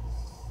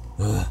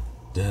 ugh,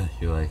 duh.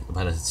 You're like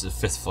about it's the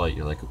fifth flight.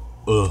 You're like,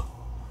 ugh,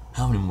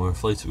 how many more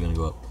flights are we gonna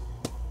go up?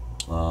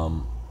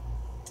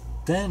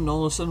 Then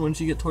all of a sudden, once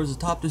you get towards the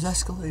top, there's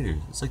escalators.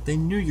 It's like they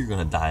knew you're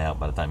gonna die out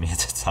by the time you hit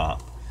the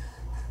top.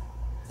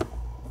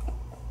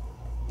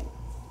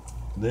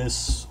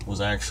 This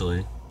was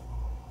actually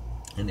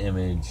an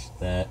image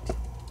that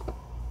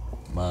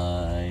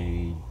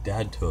my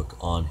dad took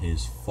on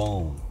his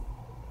phone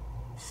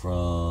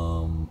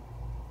from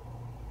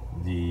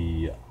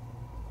the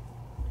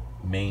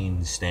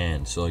main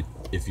stand. So like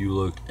if you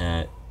look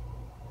at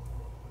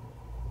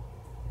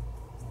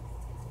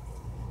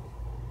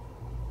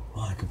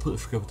I completely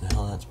forgot what the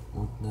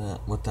hell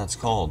what that's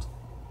called.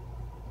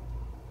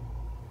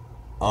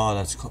 Oh,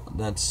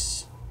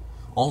 that's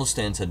all the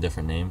stands had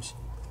different names.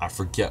 I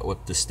forget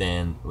what this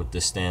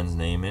stand's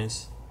name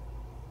is.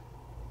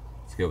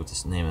 I forget what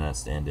the name of that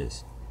stand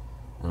is,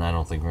 and I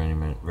don't think very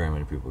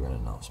many people are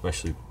gonna know,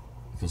 especially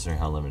considering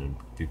how limited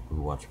people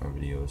who watch my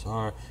videos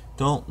are.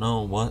 Don't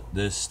know what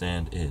this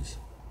stand is.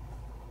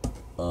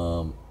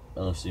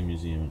 LFC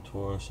Museum and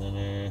Tour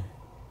Center.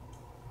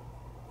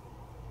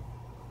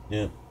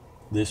 Yep.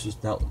 This was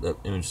that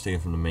image was taken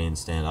from the main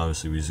stand.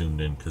 Obviously, we zoomed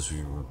in because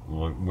we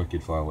were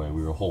wicked far away.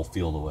 We were a whole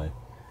field away.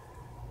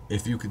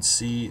 If you could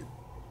see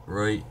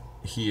right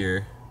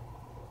here,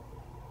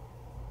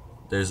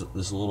 there's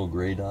this little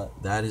gray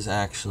dot. That is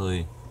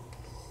actually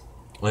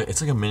like it's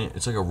like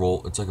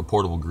a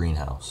portable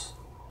greenhouse,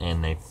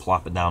 and they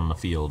plop it down in the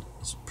field,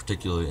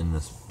 particularly in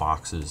the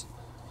boxes,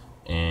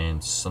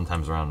 and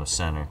sometimes around the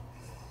center.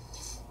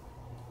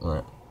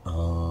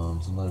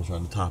 Sometimes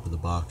around the top of the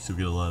box, you'll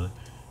get a lot of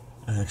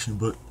action,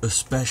 but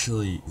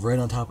especially right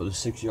on top of the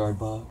 6-yard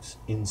box,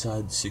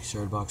 inside the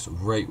 6-yard box,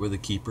 right where the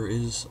keeper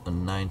is,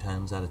 9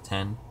 times out of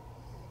 10,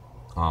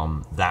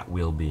 that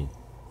will be,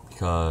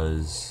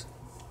 because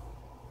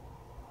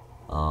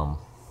the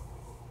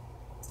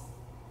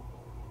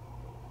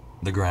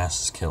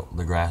grass is killed.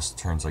 The grass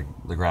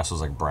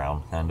was like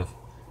brown, kind of.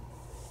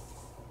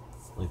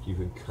 Like you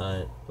can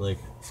cut, like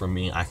for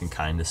me, I can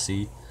kind of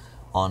see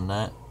on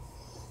that.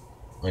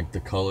 Like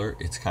the color,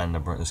 it's kind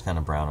of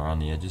brown around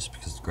the edges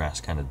because the grass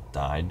kind of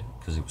died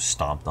because it was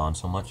stomped on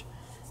so much.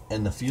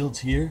 And the fields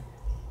here,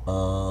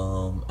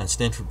 at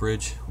Stamford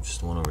Bridge, which is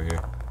the one over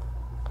here,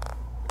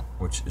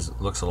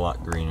 looks a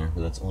lot greener, but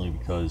that's only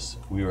because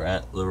we were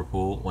at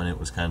Liverpool when it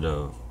was kind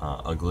of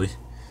ugly,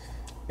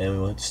 and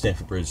we went to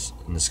Stamford Bridge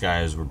and the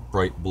skies were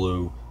bright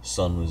blue,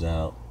 sun was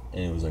out,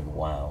 and it was like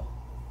wow.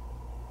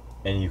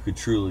 And you could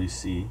truly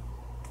see.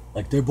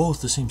 Like they're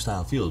both the same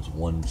style fields.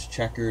 One's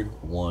checkered,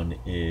 one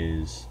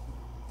is,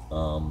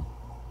 and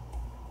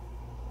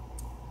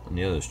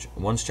the other's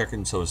one's checkered,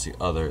 and so is the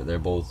other. They're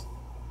both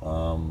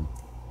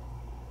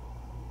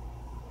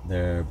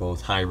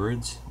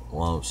hybrids.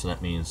 Well, so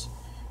that means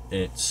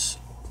it's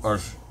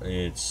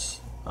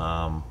artificial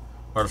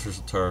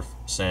turf,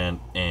 sand,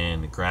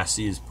 and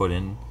grassy is put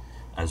in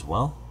as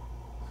well.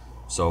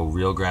 So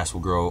real grass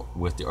will grow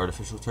with the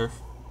artificial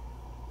turf.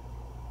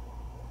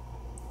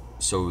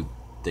 So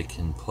they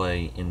can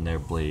play in their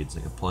blades,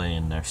 they can play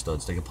in their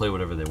studs, they can play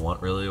whatever they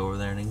want really over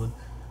there in England,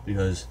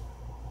 because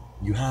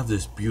you have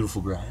this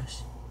beautiful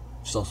grass,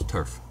 it's also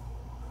turf.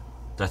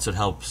 That's what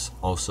helps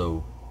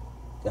also,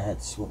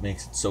 that's what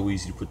makes it so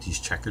easy to put these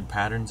checkered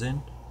patterns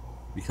in,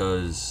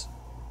 because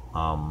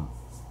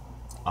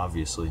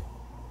obviously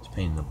it's a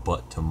pain in the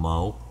butt to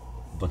mow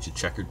a bunch of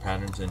checkered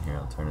patterns in here.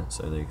 I'll turn it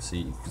so they can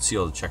see, you can see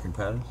all the checkered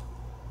patterns.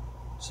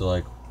 So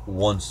like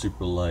one's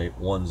super light,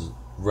 one's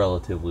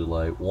relatively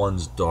light,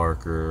 one's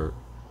darker,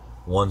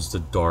 one's the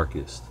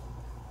darkest,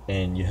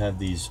 and you have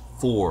these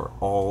 4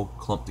 all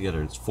clumped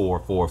together. It's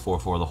 4 4 4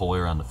 4 the whole way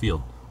around the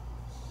field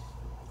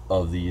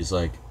of these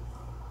like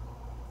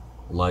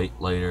light,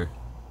 lighter,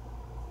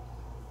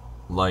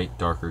 light,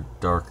 darker,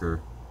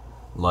 darker,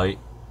 light,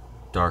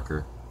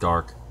 darker,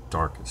 dark,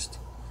 darkest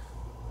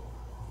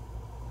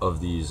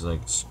of these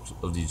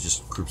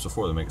just groups of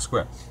 4 that make a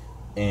square.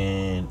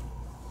 And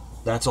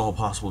that's all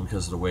possible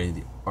because of the way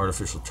the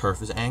artificial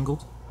turf is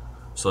angled.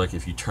 So like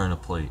if you turn a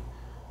plate,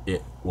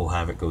 it will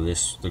have it go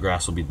this, the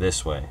grass will be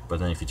this way, but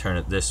then if you turn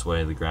it this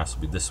way, the grass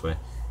will be this way.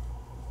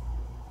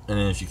 And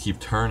then if you keep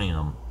turning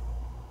them,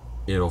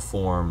 it'll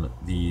form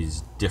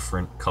these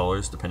different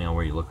colors depending on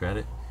where you look at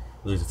it.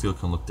 Like the field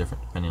can look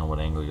different depending on what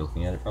angle you're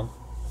looking at it from.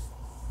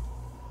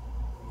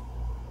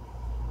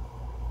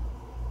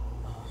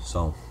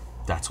 So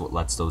that's what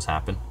lets those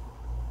happen.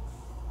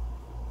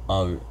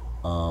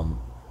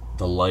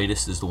 The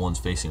lightest is the ones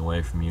facing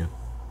away from you,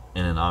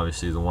 and then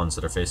obviously the ones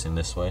that are facing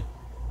this way.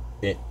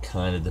 It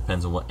kind of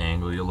depends on what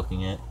angle you're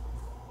looking at.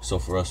 So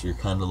for us, we're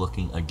kind of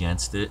looking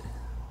against it,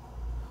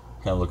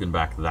 kind of looking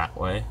back that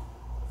way.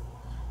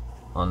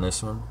 On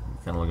this one, we're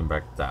kind of looking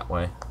back that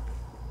way,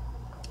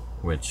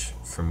 which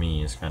for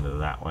me is kind of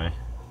that way.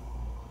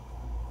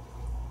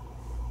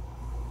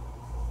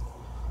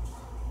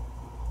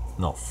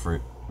 No, for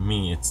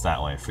me it's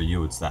that way. For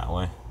you it's that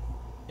way.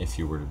 if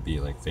you were to be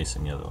like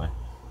facing the other way.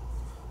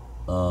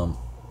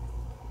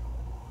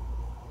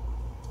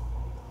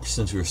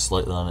 Since we were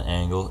slightly on an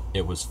angle,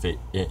 it was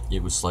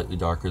slightly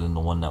darker than the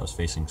one that was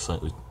facing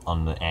slightly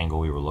on the angle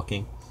we were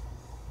looking.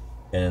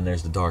 And then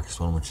there's the darkest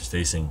one, which is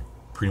facing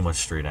pretty much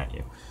straight at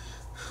you.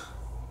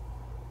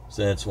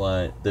 So that's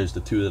why there's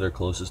the two that are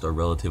closest are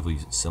relatively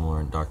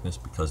similar in darkness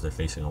because they're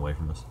facing away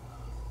from us.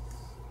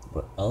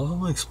 But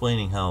I'm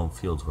explaining how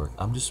fields work.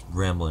 I'm just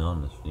rambling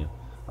on this video.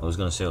 I was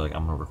gonna say like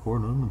I'm gonna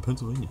record in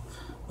Pennsylvania.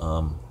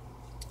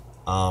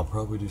 I'll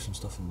probably do some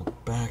stuff in the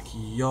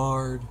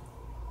backyard.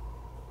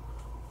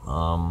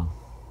 So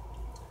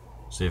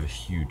you have a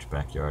huge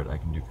backyard. I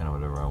can do kind of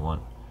whatever I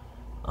want.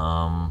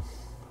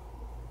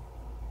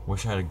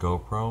 Wish I had a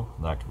GoPro.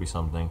 That could be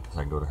something because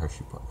I go to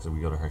Hershey Park. So we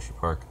go to Hershey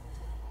Park.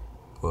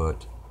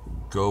 But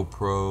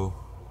GoPro,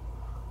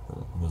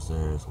 because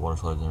there's water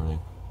slides and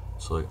everything.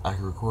 So like I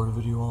can record a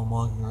video while I'm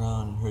walking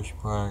around in Hershey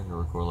Park,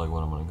 or record like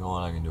when I'm gonna go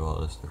on. I can do all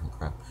this different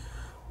crap.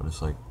 But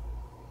it's like,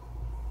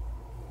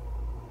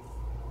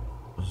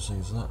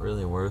 it's not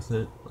really worth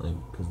it. Like,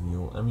 cause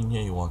you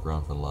walk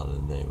around for a lot of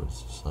the day, but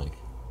it's just like,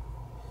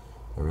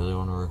 I really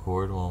want to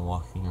record while I'm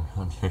walking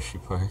around Hershey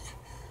Park.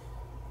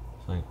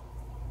 It's like,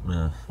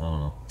 I don't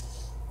know.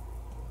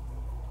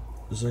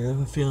 It's like I have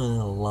a feeling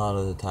a lot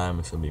of the time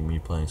it's gonna be me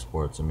playing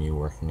sports and me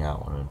working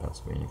out when I'm in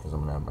Pennsylvania, because I'm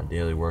gonna have my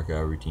daily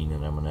workout routine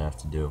and I'm gonna have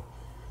to do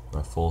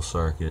my full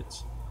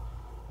circuits.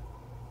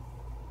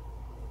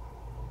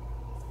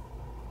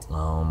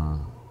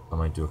 I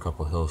might do a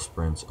couple hill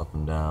sprints up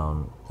and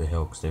down the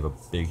hill because they have a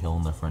big hill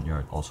in their front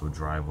yard, also a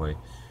driveway.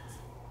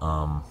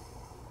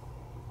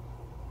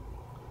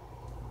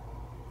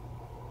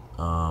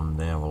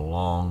 They have a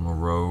long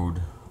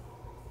road.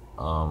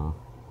 I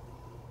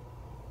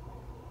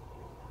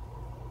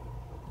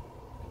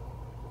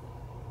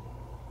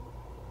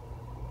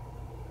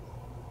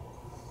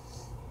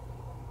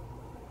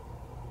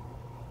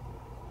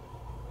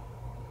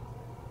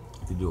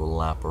could do a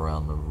lap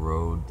around the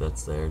road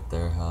that's there at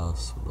their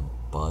house with a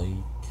bike.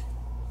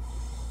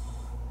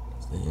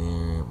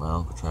 There, my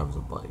Uncle Travis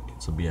has a bike.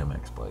 It's a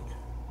BMX bike.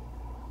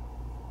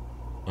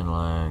 And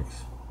like,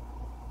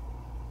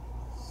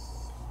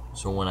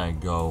 so when I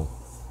go,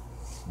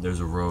 there's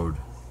a road.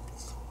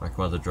 When I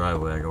come out the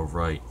driveway, I go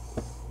right.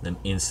 Then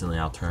instantly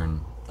I'll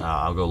turn.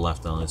 I'll go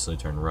left and I'll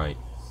instantly turn right.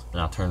 And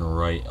I'll turn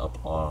right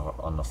up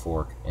on the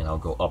fork, and I'll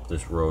go up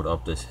this road,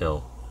 up this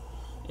hill,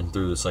 and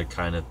through this like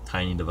kind of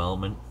tiny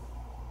development.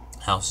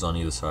 Houses on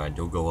either side.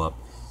 You'll go up.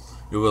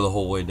 You'll go the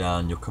whole way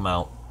down. You'll come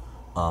out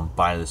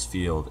by this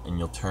field, and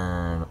you'll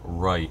turn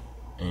right,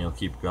 and you'll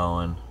keep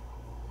going,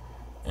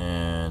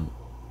 and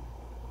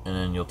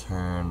then you'll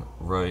turn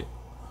right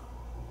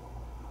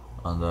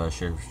on the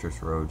Schaefer's Church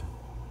Road.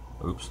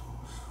 Oops.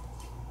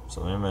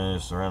 So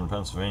anybody's around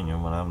Pennsylvania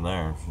when I'm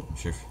there,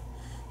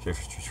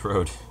 Schaefer's Church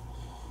Road.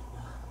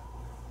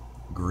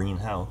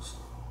 Greenhouse.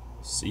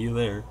 See you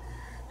there.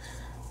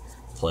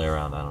 Play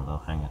around. I don't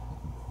know. Hang it.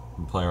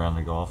 Play around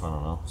the golf. I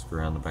don't know. Screw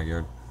around the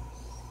backyard.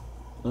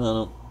 I don't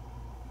know.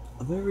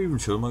 Have I ever even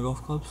showed my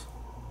golf clubs?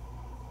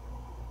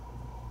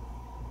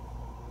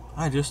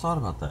 I just thought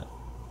about that.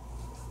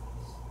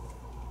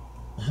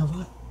 Have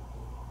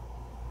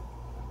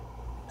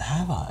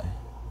I?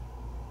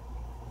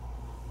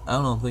 I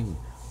don't know. I'm thinking.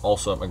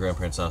 Also, at my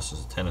grandparents' house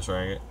is a tennis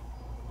racket.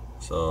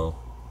 So,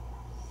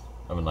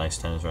 I have a nice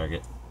tennis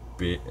racket.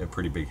 A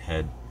pretty big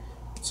head.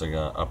 It's like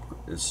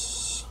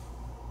it's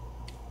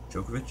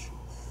Djokovic.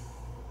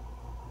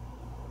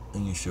 I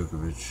think it's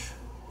Djokovic.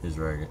 His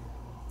racket.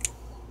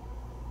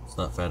 It's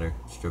not Federer.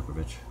 It's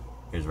Djokovic.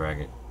 His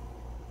racket.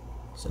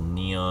 It's a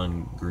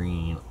neon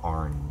green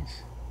orange.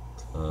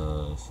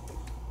 Cause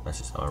that's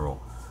just how I roll.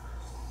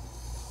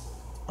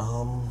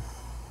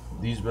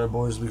 These bad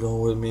boys will be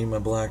going with me. My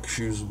black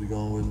shoes will be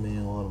going with me.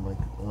 A lot of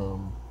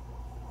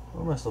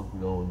my stuff will be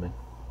going with me.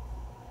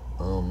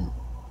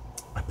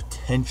 I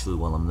potentially,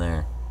 while I'm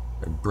there,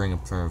 I'd bring a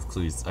pair of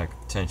cleats. I could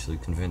potentially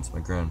convince my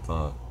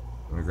grandfather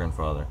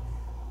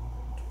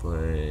to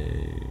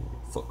play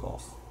foot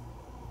golf,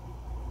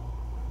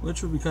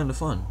 which would be kind of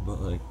fun.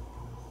 But like,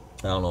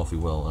 I don't know if he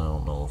will. I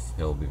don't know if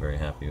he'll be very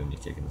happy when you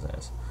kicking his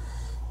ass,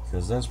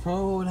 because that's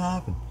probably what would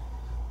happen.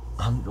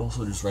 I'm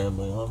also just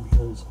rambling on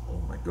because, oh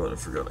my god, I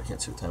forgot. I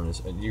can't see what time it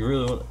is. You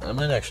really want? I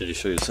might actually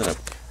just show you the setup.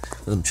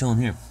 I'm chilling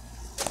here.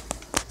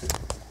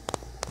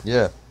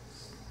 Yeah.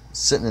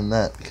 Sitting in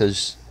that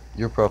because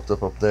you're propped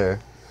up there,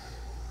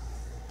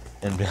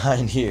 and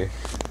behind here,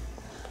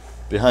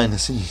 behind the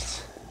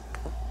scenes,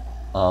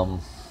 I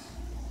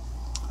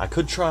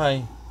could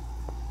try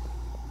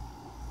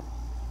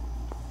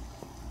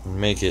and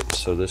make it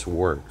so this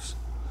works.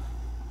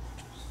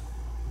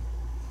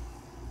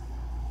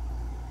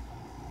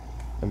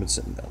 I've been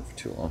sitting down for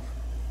too long.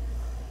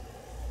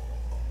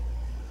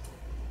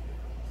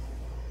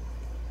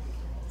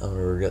 I'm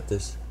gonna regret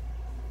this.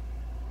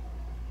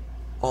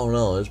 Oh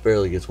no, this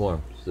barely gets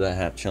warm. So that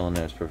hat chilling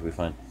there is perfectly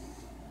fine.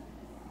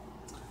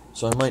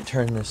 So I might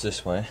turn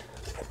this way.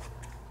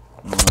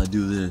 And when I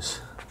do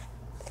this,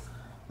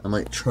 I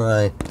might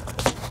try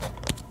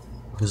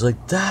Cause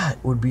like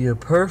that would be a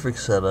perfect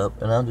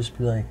setup, and I'll just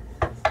be like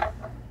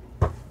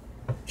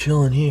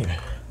chilling here,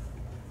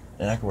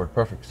 and that could work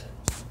perfect.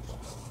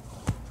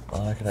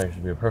 Well, that could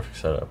actually be a perfect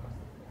setup.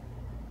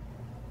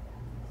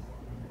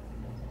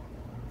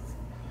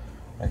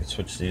 I could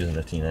switch these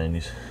into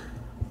T90s.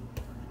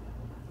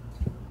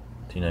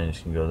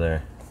 T90s can go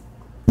there.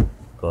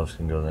 Gloves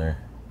can go there.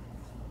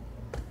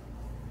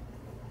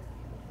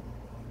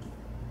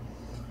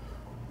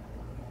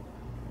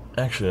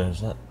 Actually,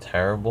 it's not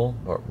terrible,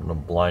 but a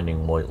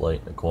blinding white light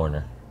in the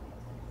corner.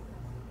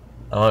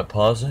 I might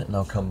pause it and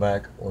I'll come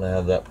back when I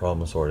have that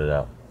problem sorted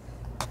out.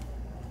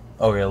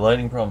 Okay,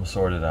 lighting problem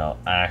sorted out.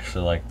 I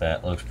actually like that.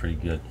 It looks pretty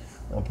good.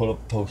 I'll put a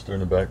poster in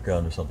the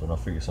background or something. I'll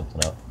figure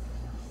something out.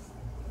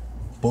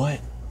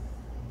 But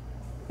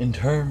in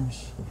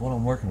terms of what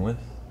I'm working with,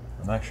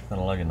 I'm actually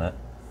kind of liking that.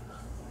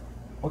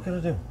 What can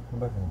I do? Go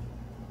back home.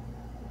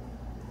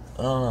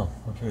 I don't know.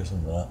 I'll figure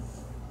something out.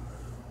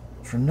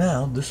 For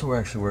now, this will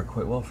actually work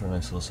quite well for a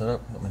nice little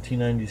setup. Got my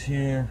T90s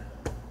here,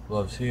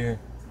 gloves here.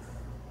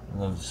 I'd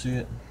love to see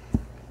it.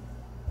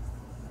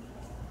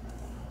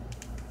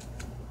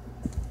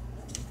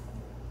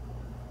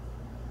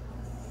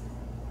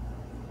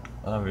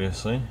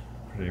 Obviously,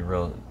 pretty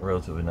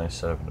relatively nice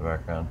setup in the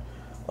background.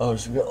 Oh,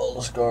 so we got all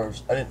the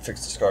scarves. I didn't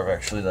fix the scarf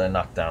actually that I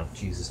knocked down.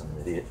 Jesus, I'm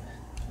an idiot.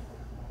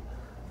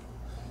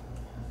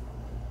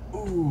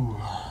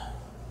 Ooh.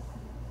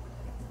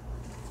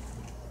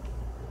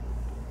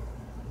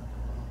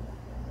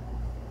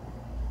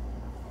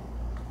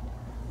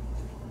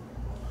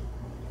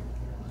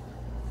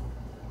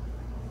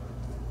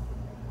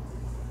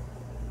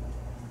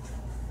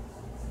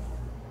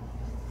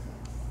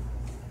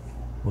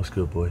 What's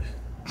good, boys?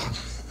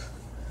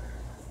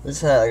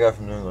 This hat I got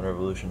from New England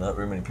Revolution. Not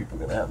very many people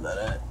are gonna have that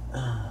hat.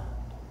 Ugh.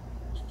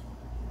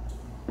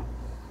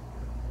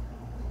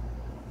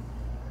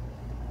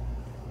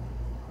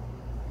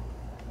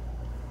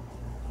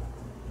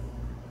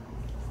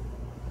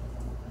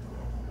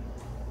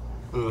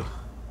 Ugh.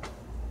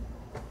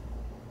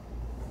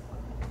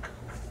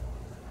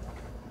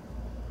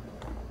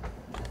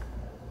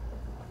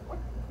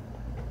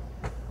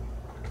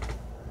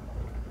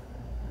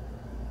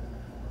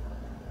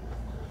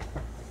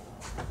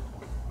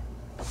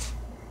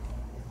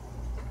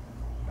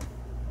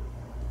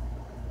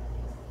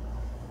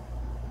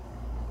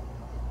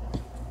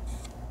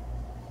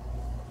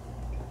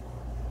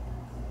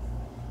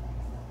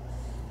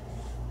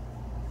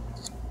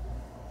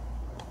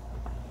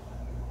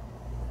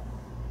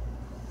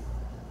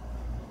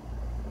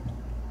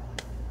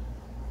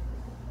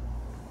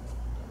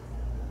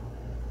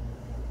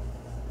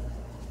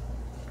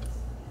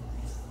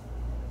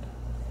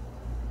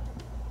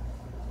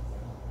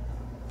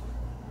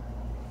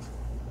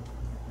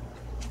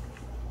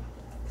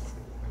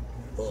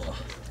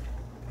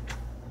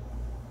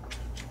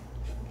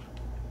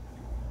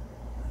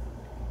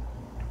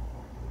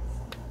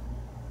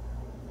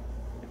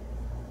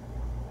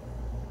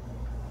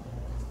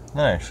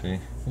 Actually,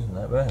 isn't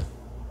that bad.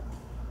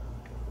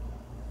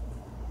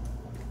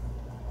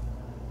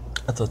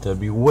 I thought that'd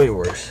be way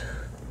worse.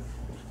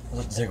 I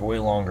thought it'd take way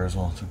longer as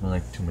well. It took me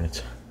like 2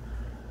 minutes.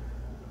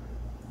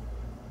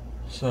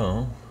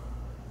 So,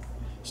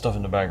 stuff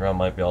in the background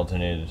might be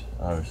alternated.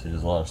 Obviously,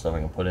 there's a lot of stuff I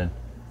can put in.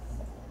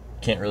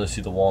 Can't really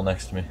see the wall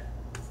next to me.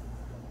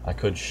 I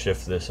could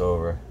shift this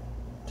over,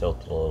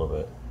 tilt it a little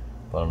bit,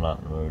 but I'm not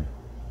in the mood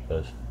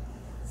because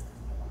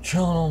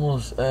chilling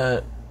almost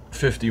at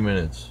 50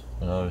 minutes.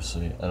 And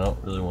obviously, I don't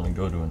really want to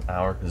go to an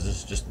hour because this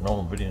is just a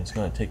normal video. It's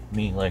going to take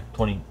me like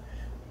 20,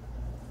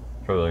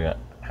 probably got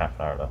half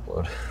an hour to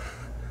upload.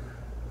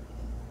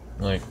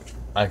 Like,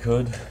 I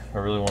could, if I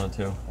really wanted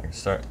to, I could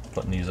start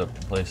putting these up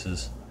in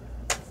places.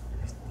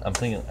 I'm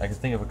thinking, I could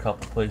think of a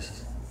couple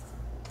places.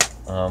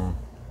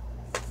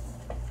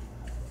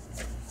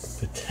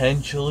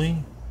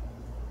 Potentially,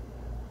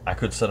 I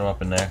could set them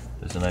up in there.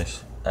 There's a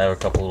nice, I have a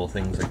couple little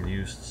things I could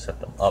use to set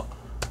them up.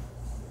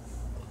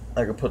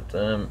 I could put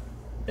them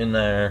in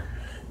there,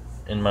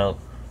 in my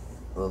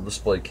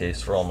display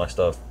case for all my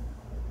stuff.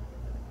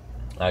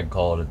 I'd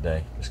call it a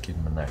day, just keep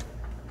them in there.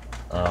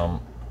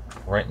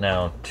 Right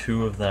now,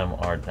 2 of them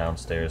are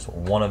downstairs.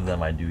 1 of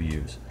them I do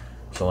use.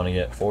 So when I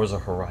get Forza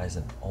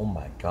Horizon, oh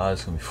my god,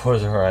 it's gonna be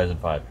Forza Horizon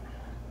 5.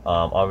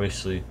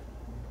 Obviously,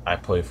 I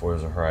played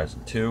Forza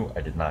Horizon 2.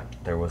 I did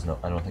not, there was no,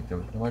 I don't think there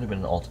was, there might have been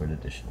an Ultimate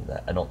Edition of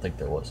that. I don't think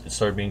there was. It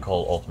started being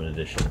called Ultimate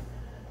Edition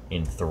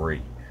in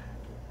 3.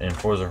 In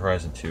Forza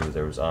Horizon 2,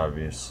 there was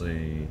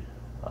obviously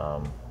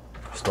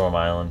Storm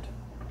Island.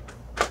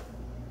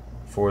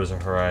 Forza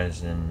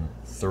Horizon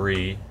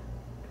 3,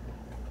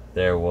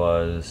 there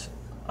was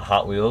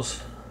Hot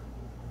Wheels,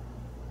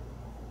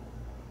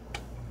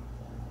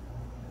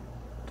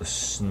 the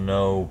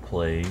Snow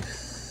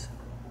Place,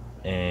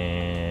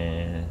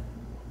 and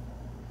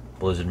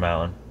Blizzard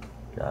Mountain.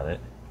 Got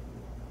it.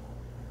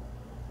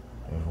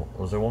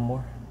 Was there one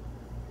more?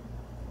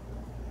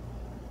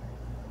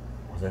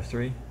 Was there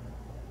 3?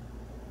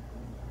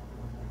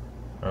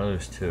 I know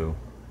there's 2.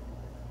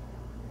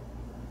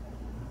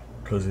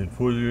 Because in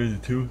Forza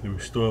Horizon 2, there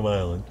was Storm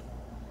Island.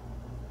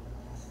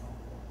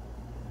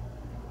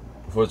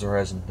 Forza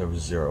Horizon, there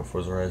was 0.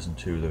 Forza Horizon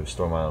 2, there was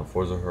Storm Island.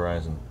 Forza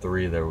Horizon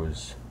 3, there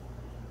was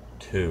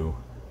 2.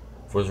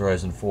 Forza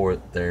Horizon 4,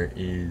 there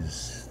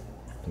is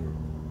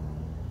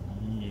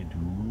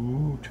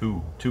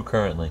 2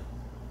 currently.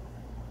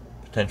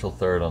 Potential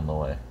third on the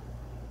way.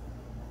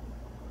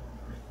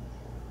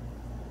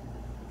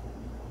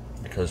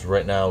 Because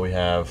right now we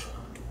have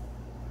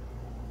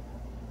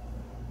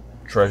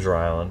Treasure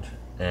Island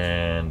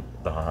and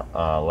the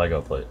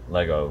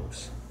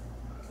Legos.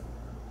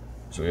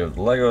 So we have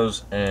the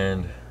Legos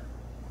and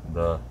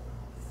the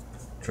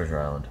Treasure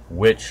Island,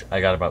 which I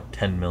got about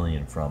 10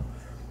 million from.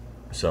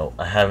 So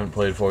I haven't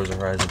played Forza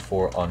Horizon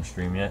 4 on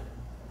stream yet.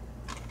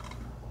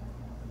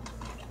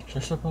 Should I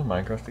still play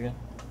Minecraft again?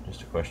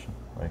 Just a question.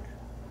 Like,